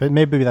 and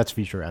maybe that's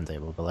future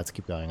roundtable. But let's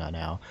keep going on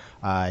now.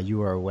 You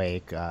were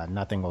awake.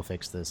 Nothing will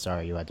fix this.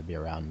 Sorry, you had to be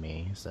around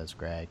me, says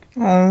Greg.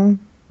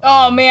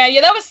 Oh man,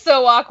 yeah, that was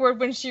so awkward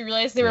when she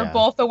realized they were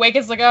both awake.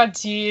 It's like, oh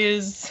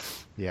jeez.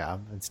 Yeah,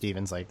 and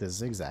Steven's like, this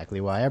is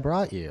exactly why I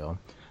brought you.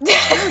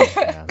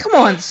 Come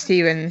on,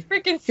 Steven.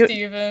 Freaking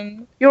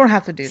Steven. You don't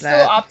have to do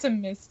that. So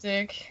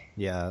optimistic.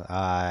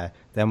 Yeah,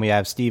 then we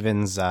have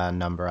Steven's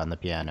number on the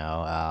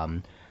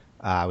piano.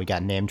 We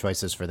got name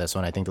choices for this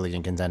one. I think the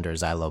Legion contender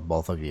is I Love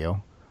Both of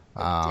You.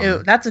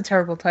 Ew, that's a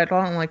terrible title.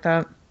 I don't like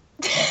that.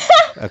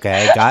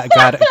 Okay,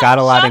 got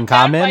a lot in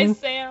common.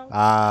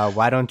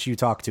 Why don't you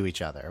talk to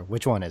each other?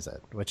 Which one is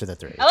it? Which of the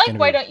three? I like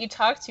Why Don't You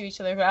Talk to Each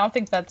Other, but I don't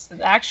think that's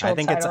the actual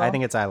title. I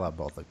think it's I Love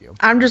Both of You.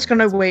 I'm just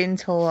gonna wait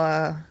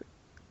until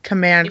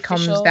command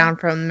comes down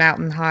from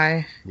Mountain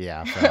High.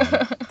 Yeah,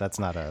 that's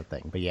not a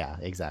thing, but yeah,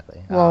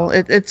 exactly. Well,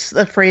 it's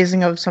a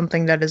phrasing of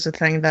something that is a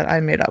thing that I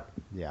made up.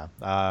 Yeah,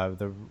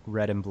 the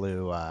red and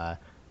blue,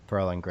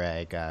 Pearl and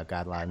Greg,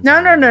 Godline. No.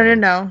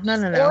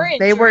 Orange,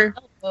 they were.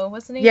 Yellow,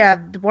 wasn't he? Yeah,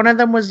 one of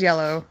them was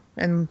yellow,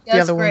 and the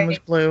other one was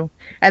blue,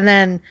 and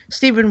then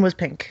Steven was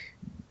pink.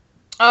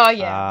 Oh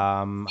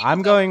yeah.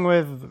 I'm going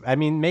with. I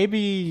mean,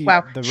 maybe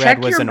the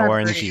red was an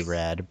orangey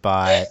red,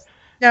 but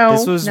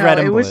this was red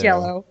and blue. It was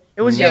yellow.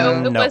 It was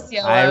yellow. It was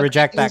yellow. I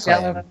reject that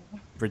claim.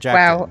 Rejected.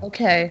 Wow.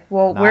 Okay.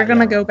 Well, we're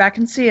gonna go back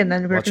and see, and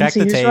then we're gonna see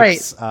who's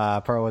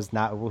right. Pearl was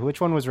not. Which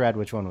one was red?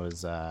 Which one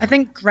was? I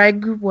think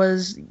Greg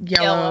was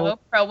yellow.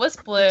 Pearl was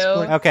blue.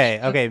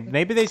 Okay.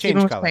 Maybe they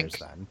changed colors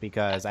then,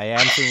 because I am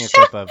seeing a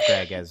clip of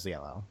Greg as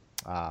yellow.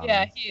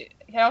 I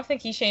don't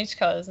think he changed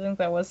colors. I think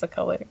that was the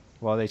color.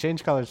 Well, they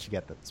changed colors to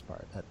get this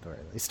part, at the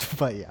very least.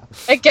 But yeah,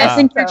 I guess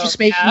you're just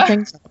making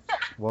things up.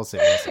 We'll see.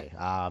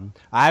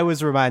 I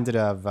was reminded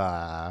of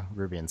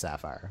Ruby and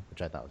Sapphire,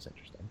 which I thought was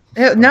interesting.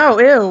 No,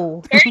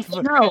 ew.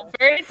 No.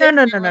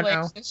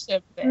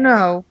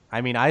 No.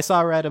 I mean, I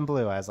saw red and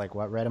blue. I was like,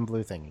 what red and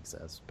blue thing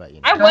exists? But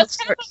I was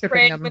kind of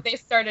afraid when they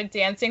started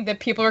dancing that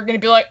people were going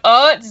to be like,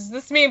 oh, does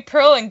this mean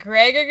Pearl and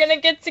Greg are going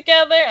to get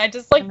together? I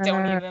just don't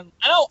even.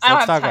 I don't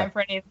have time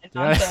for any of that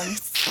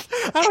nonsense.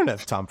 I don't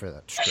have time for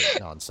that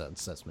straight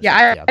nonsense. That's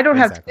I don't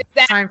have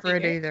time for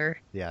it either.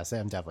 Yeah,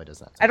 Sam definitely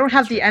does not. I don't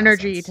have the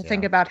energy to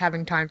think about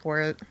having time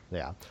for it.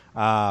 Yeah.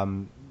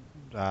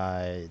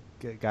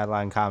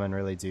 Godline Common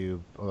really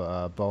do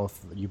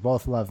both. You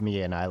both love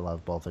me, and I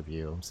love both of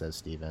you, says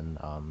Steven.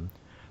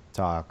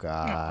 Talk,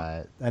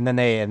 and then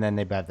they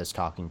have this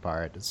talking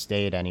part.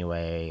 Stayed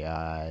anyway.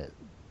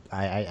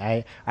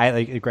 I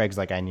like Greg's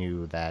like, I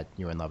knew that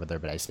you were in love with her,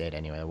 but I stayed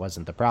anyway. It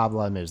wasn't the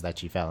problem. It was that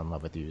she fell in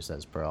love with you,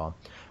 says Pearl.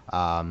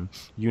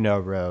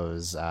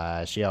 Rose.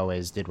 She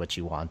always did what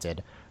she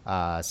wanted.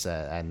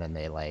 And then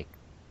they like.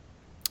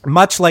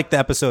 Much like the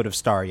episode of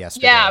Star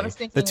yesterday, I was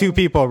thinking the two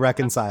people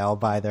reconcile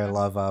by their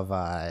love of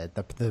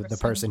the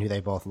person who they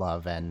both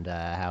love, and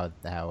how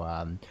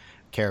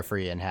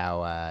carefree and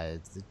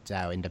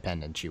how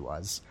independent she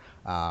was.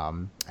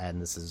 And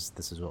this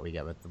is what we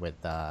get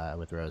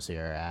with Rose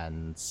here,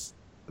 and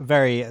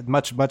very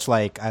much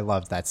like I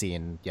loved that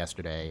scene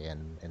yesterday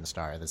in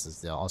Star. This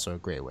is also a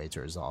great way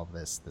to resolve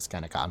this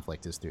kind of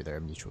conflict, is through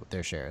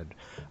their shared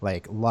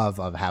like love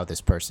of how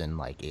this person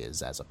like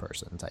is as a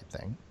person type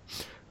thing.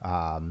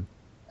 And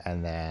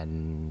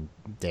then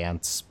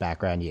dance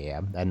background,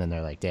 and then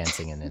they're like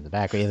dancing, and in the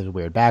background there's a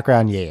weird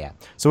background,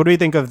 So what do you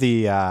think of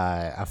the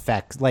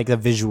effect, like the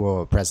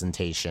visual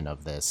presentation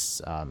of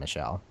this,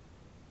 Michelle?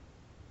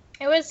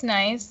 It was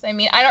nice. I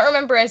mean, I don't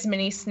remember as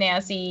many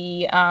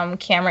snazzy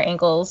camera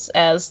angles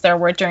as there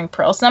were during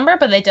Pearl's number,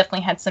 but they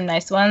definitely had some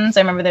nice ones.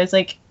 I remember there's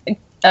like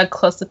a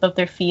close-up of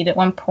their feet at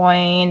one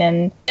point,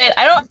 and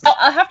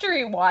I'll have to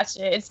rewatch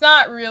it. It's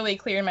not really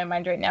clear in my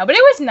mind right now, but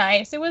it was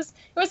nice. It was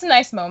a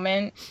nice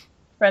moment.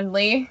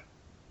 Friendly.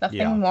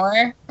 Nothing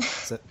more.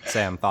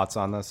 Sam, thoughts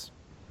on this?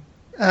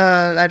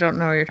 I don't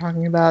know what you're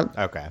talking about.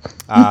 Okay.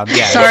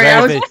 Sorry,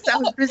 I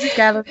was busy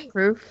gathering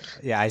proof.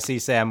 Yeah, I see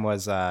Sam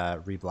was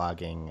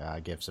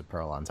reblogging GIFs of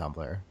Pearl on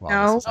Tumblr.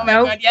 No. Oh my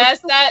God, yes,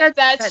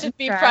 that should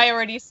be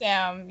priority,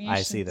 Sam.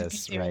 I see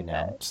this right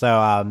now.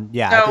 So,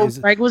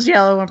 Greg was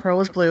yellow and Pearl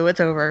was blue. It's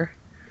over.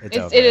 It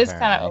is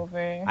kind apparently. of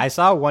over. I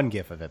saw one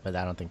GIF of it, but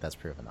I don't think that's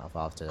proof enough.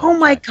 I'll have to. Oh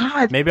my check.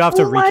 god! Maybe I'll have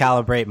to Why-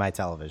 recalibrate my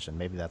television.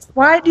 Maybe that's the.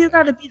 Why problem do you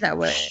there. gotta be that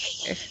way?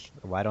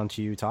 Why don't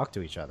you talk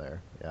to each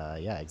other?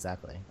 Yeah,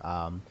 exactly.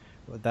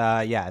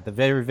 The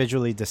very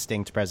visually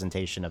distinct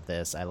presentation of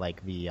this. I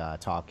like the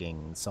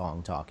talking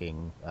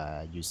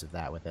use of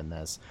that within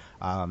this.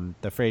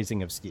 The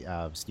phrasing of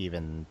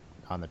Steven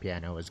on the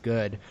piano was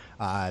good.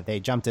 They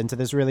jumped into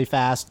this really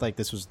fast. Like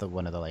this was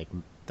one of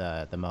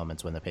the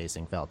moments when the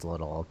pacing felt a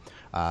little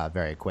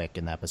very quick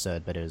in the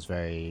episode, but it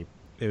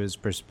was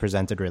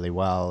presented really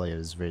well. It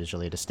was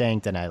visually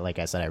distinct, and like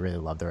I said, I really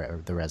love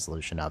the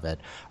resolution of it.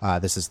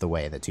 This is the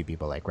way that two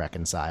people like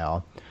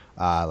reconcile,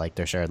 like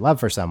their shared love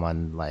for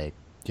someone, like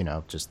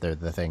just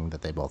the thing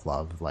that they both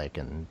love, like,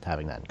 and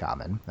having that in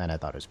common. And I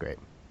thought it was great.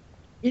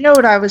 You know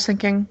what I was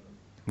thinking?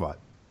 What?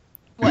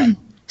 What?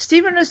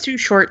 Steven is too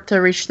short to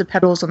reach the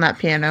pedals on that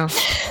piano.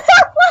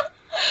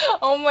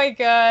 Oh my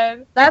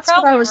god. That's You're what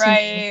I probably was right.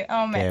 thinking.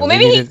 Oh man. Yeah, well, we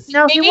maybe needed-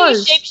 No, he maybe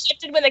was.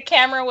 shapeshifted when the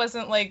camera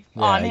wasn't like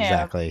on him.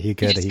 Exactly. He He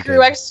could. just He grew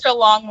could. extra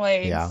long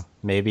legs. Yeah,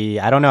 maybe.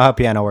 I don't know how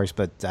piano works,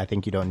 but I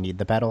think you don't need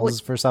the pedals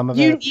for some of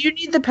it. You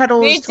need the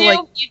pedals You to do. like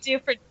You do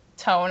for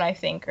tone, I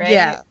think,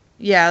 right?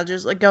 yeah,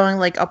 just like going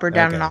like up or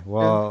down Okay, an octave.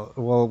 well,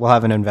 we'll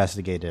have an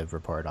investigative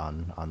report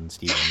on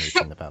Steven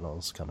reaching the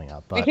pedals coming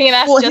up. We But can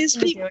ask Well, his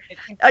Justin to feet-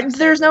 do it.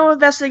 There's no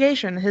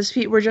investigation. His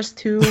feet were just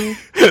too.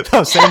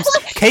 no, Sam's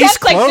case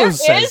That's like,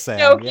 closed. there Says is Sam.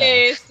 no Yeah.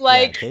 case. Yeah,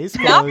 Like, case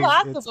not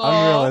closed. It's possible.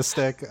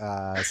 unrealistic.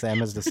 Sam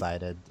has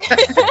decided.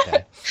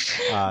 Okay.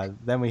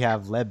 Then we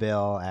have Le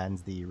Bill and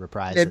the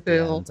reprise Le at the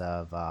Bill.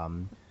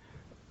 end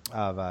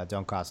of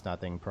Don't Cost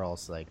Nothing.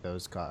 Pearls, like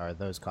those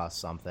cost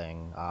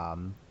something.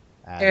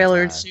 And,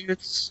 Tailored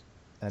suits.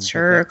 and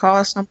Sure, it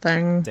costs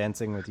something.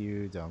 Dancing with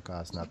You don't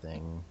cost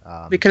nothing.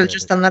 We could have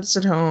just done that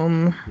at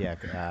home. Yeah.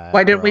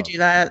 Why didn't we Pearl- do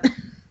that?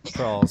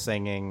 Pearl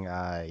singing,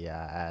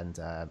 and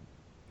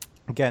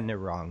getting it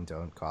wrong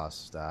don't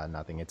cost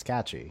nothing. It's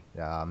catchy,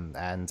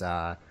 and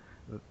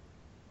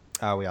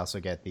we also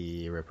get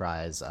the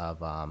reprise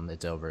of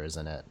 "It's Over,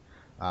 Isn't It?"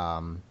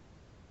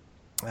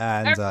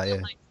 I really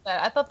liked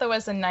that. I thought that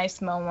was a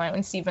nice moment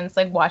when Steven's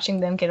like watching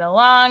them get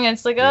along. And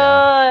it's like,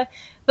 Yeah.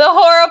 the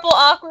horrible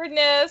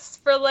awkwardness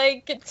for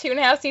like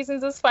 2.5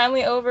 seasons is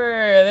finally over.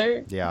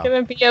 They're Yeah.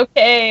 gonna be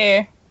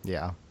okay.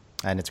 yeah,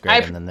 and it's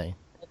great. And then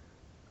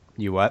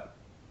you what?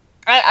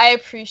 I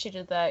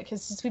appreciated that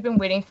because we've been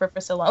waiting for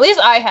so long. At least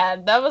I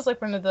had. That was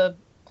like one of the.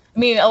 I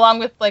mean, along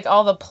with like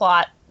all the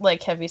plot,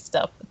 like heavy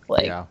stuff,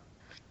 like Yeah,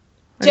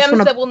 I just gems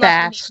wanna that will not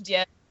bask. be named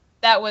yet.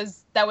 That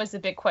was a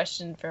big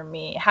question for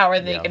me. How are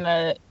they Yeah.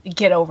 gonna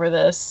get over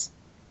this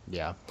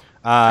yeah.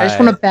 I just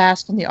want to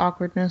bask in the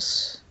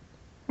awkwardness.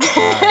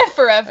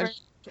 forever?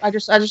 I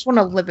just want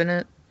to live in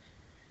it.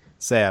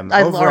 Sam,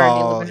 I already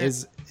overall live in it.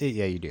 is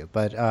yeah, you do.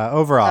 But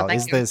overall, thank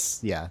is you. this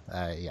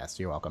yes,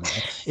 you're welcome.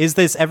 Is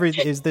this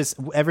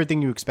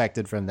everything you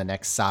expected from the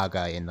next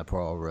saga in the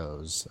Pearl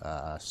Rose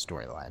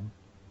storyline?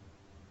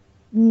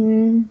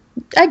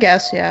 I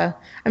guess, yeah.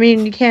 I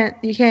mean, you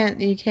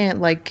can't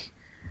like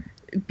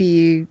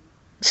be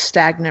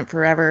stagnant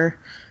forever.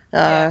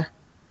 Yeah.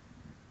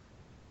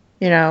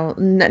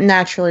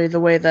 Naturally, the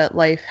way that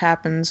life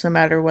happens, no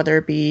matter whether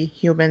it be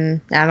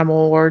human, animal,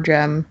 or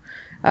gem,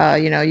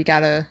 you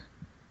gotta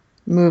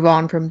move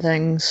on from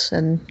things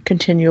and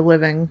continue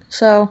living.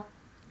 So,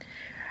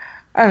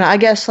 I don't know. I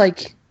guess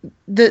like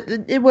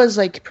it was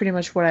like pretty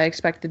much what I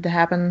expected to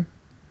happen.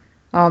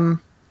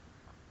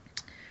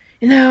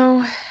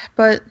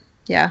 But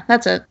yeah,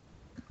 that's it.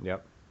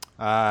 Yep.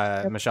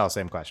 Michelle,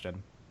 same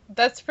question.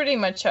 That's pretty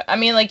much. I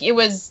mean, like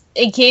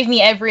it gave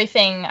me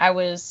everything I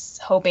was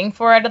hoping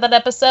for out of that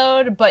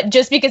episode. But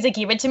just because it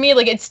gave it to me,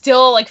 like it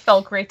still like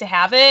felt great to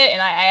have it,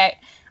 and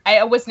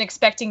I wasn't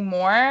expecting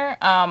more.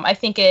 I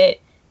think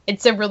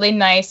it's a really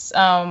nice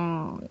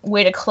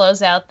way to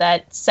close out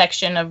that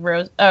section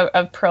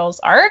of Pearl's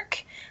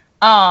arc.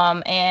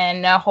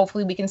 And now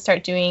hopefully we can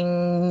start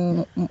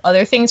doing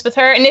other things with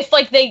her. And if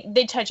like they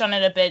touch on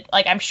it a bit,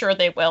 like I'm sure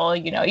they will.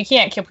 You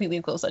can't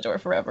completely close that door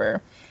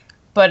forever.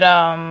 But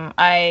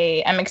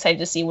I am excited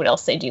to see what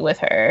else they do with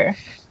her.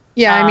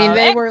 Yeah, I mean,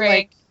 they and were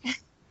Greg. like,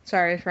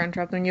 sorry for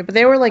interrupting you, but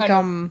they were like,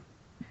 Oh,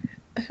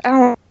 I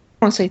don't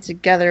want to say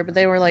together, but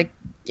they were like,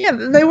 yeah,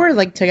 they were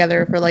like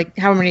together for like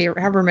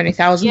however many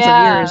thousands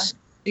Yeah. of years.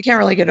 You can't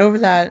really get over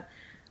that.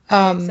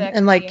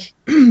 And like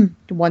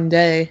one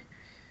day.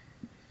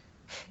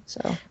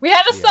 So We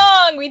had a Yeah.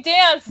 song. We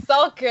danced. It's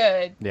all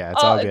good. Yeah,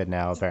 it's all good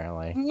now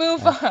apparently.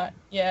 Move on.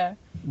 Yeah.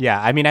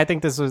 Yeah, I mean, I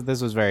think this was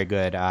very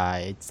good.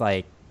 It's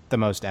like the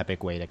most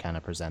epic way to kind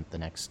of present the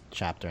next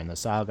chapter in the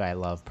saga. I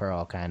love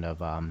Pearl kind of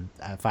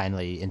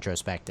finally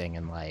introspecting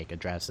and like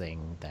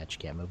addressing that she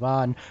can't move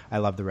on. I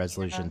love the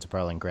resolution to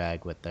Pearl and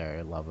Greg with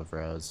their love of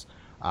Rose.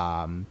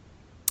 And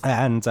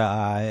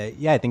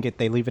I think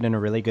they leave it in a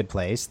really good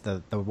place.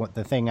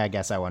 The thing I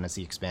guess I want to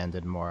see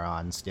expanded more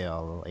on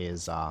still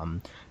is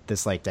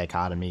this like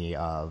dichotomy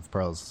of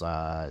Pearl's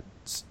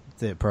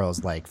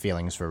Pearl's like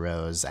feelings for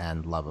Rose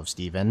and love of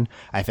Steven.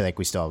 I feel like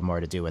we still have more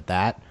to do with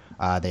that.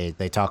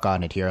 They talk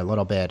on it here a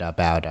little bit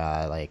about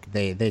like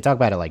they talk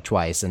about it like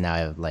twice, and now I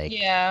have like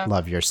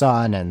love your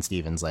son, and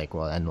Steven's like,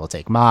 well, and we'll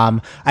take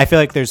mom. I feel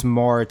like there's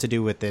more to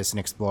do with this and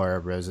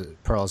explore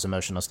Pearl's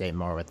emotional state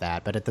more with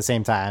that. But at the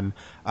same time,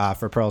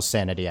 for Pearl's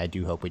sanity, I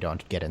do hope we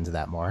don't get into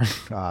that more.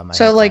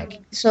 So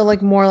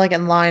more like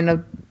in line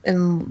of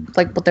in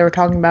like what they were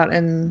talking about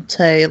in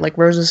say like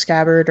Rose's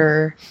Scabbard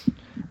or.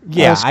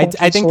 Yeah,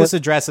 I think this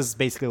addresses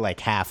basically like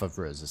half of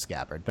Rose's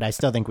Scabbard, but I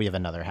still think we have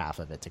another half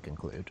of it to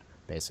conclude,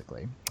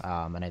 basically.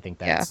 And I think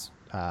that's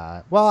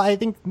well, I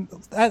think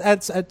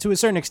that's to a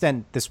certain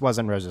extent this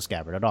wasn't Rose's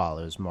Scabbard at all.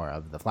 It was more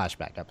of the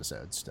flashback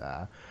episodes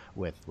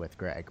with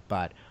Greg,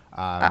 but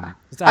I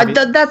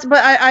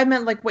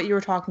meant like what you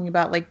were talking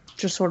about, like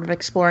just sort of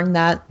exploring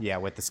that. Yeah,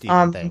 with the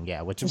Steven thing,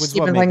 which was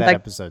what made that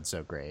episode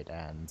so great,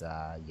 and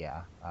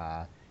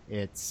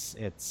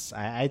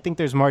I think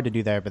there's more to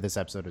do there, but this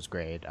episode was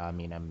great. I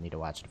mean, I need to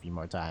watch it a few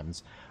more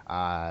times.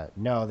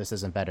 No, this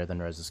isn't better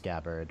than Rose's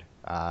Scabbard.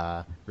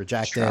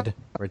 Rejected,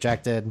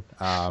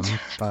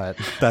 but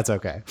that's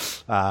okay.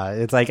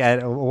 It's like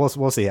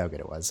we'll see how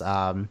good it was.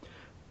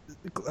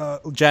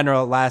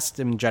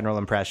 General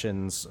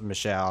impressions,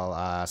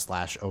 Michelle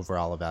 /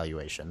 overall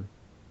evaluation.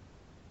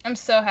 I'm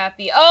so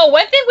happy. Oh,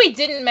 one thing we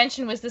didn't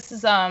mention was this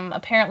is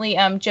apparently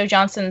Joe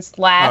Johnston's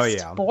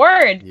last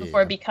board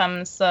before he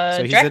becomes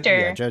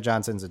director. Joe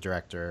Johnston's a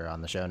director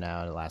on the show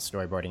now. The last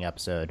storyboarding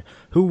episode.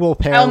 Who will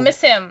pair? I'll miss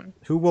him.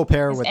 Who will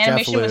pair His with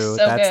Jeff Liu? So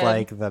That's good.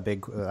 like the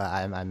big.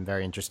 I'm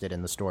very interested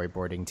in the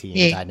storyboarding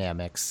team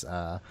dynamics.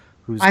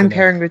 I'm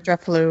pairing with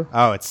Jeff Liu.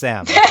 Oh, it's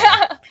Sam. Okay.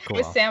 Cool.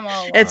 With Sam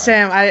all along. It's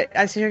Sam.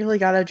 I seriously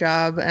got a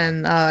job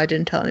and I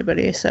didn't tell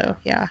anybody. So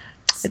yeah,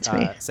 it's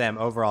me. Sam,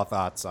 overall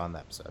thoughts on the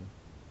episode?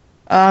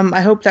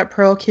 I hope that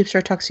Pearl keeps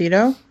her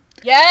tuxedo.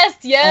 Yes.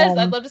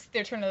 I'd love to see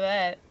their turn to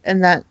that.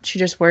 And that she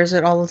just wears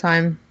it all the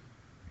time.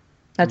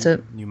 That's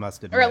it. You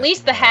must admit, or at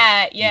least the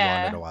hat. You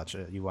want her to watch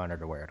it. You want her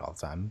to wear it all the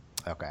time.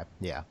 Okay.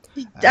 Yeah.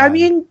 I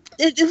mean,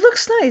 it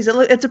looks nice.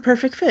 It's a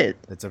perfect fit.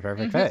 It's a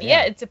perfect fit.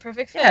 Yeah, it's a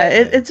perfect fit. Yeah,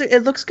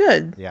 it looks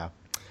good. Yeah.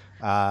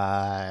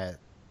 Let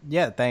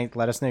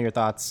us know your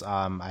thoughts.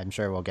 I'm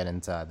sure we'll get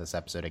into this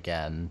episode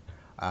again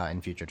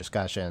in future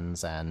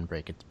discussions and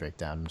break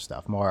down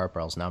stuff more.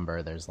 Pearl's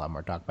number, there's a lot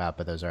more to talk about,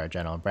 but those are our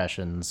general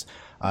impressions.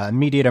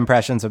 Immediate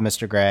impressions of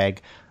Mr.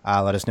 Greg.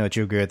 Let us know what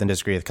you agree with and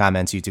disagree with.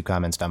 Comments, YouTube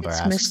comments, Dumper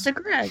asks. Mr.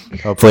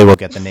 Greg. Hopefully we'll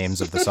get the names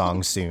of the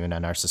songs soon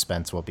and our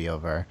suspense will be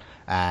over.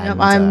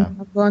 And,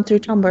 I'm going through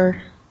Tumblr.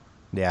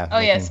 Yeah. Oh,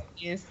 yes,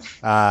 please.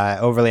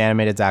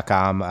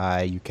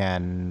 Overlyanimated.com. You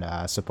can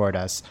support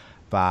us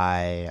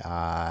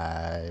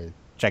by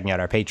checking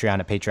out our Patreon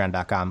at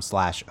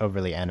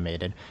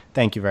patreon.com/overlyanimated.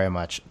 Thank you very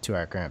much to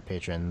our current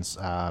patrons,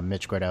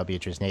 Mitch Gordell,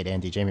 Beatrice, Nate,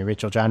 Andy, Jamie,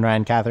 Rachel, John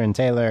Ryan, Catherine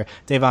Taylor,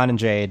 Davon and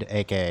Jade,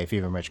 aka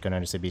Fever Rich,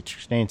 Gunnar,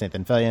 Beatrice, Nate,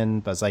 Nathan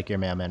Fillion, Buzz Lightyear,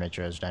 Mailman, Rich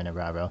Rose, Dinah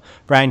Bravo,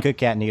 Brian Cook,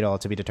 Cat Needle,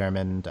 to be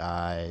determined,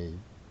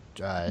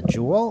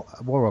 Jewel.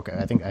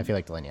 I feel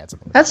like Delaney had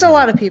something. That's a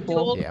lot of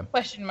people. Jewel,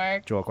 question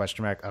mark. Jewel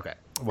question mark. Okay.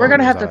 We're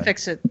gonna have to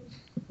fix it.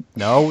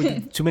 No,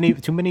 too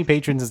many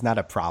patrons is not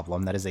a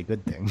problem. That is a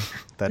good thing.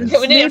 That is.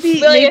 We need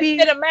to maybe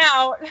fit them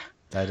out.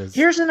 That is.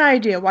 Here's an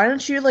idea. Why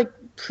don't you like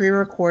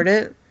pre-record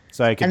it?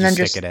 So I could just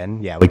stick it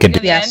in. Yeah, we could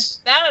do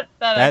yes.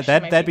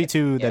 That'd be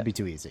too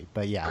easy.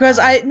 But yeah. Because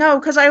I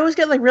always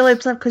get like really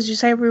upset because you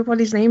say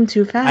everybody's name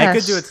too fast. I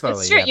could do it slowly.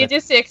 That's true. You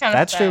do say it kind of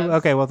fast. That's true.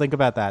 Okay, well think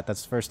about that.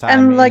 That's the first time.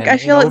 And like I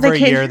feel like over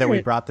they a year that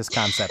we brought this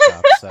concept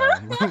up. So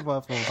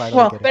we'll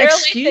better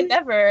late than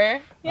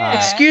never. Yeah.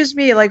 Excuse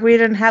me, like we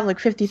didn't have like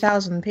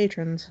 50,000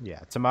 patrons. Yeah.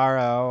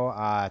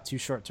 Tomorrow, Too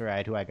Short to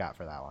Ride. Who I got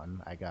for that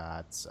one? I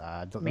got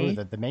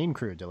the main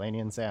crew, Delaney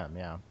and Sam.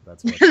 Yeah,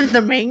 that's what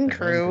the main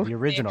crew, the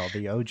original,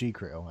 the OG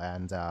crew,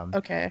 and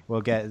okay,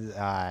 we'll get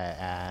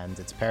and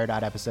it's a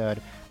Peridot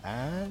episode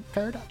and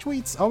Peridot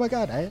tweets. Oh my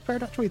god, I have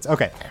Peridot tweets.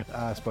 Okay,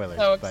 spoilers.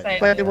 So excited.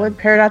 But what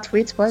Peridot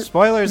tweets? What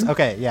spoilers?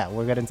 Okay, yeah,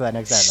 we'll get into that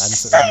next time.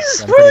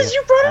 Spoilers!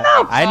 You brought it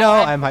up. I know,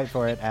 I'm hyped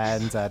for it,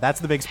 and that's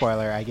the big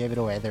spoiler. I gave it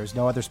away. There's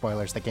no other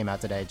spoilers that came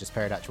out today. Just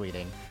Peridot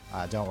tweeting.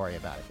 Don't worry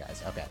about it,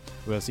 guys. Okay,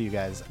 we'll see you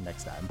guys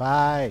next time.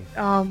 Bye.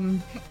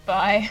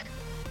 Bye.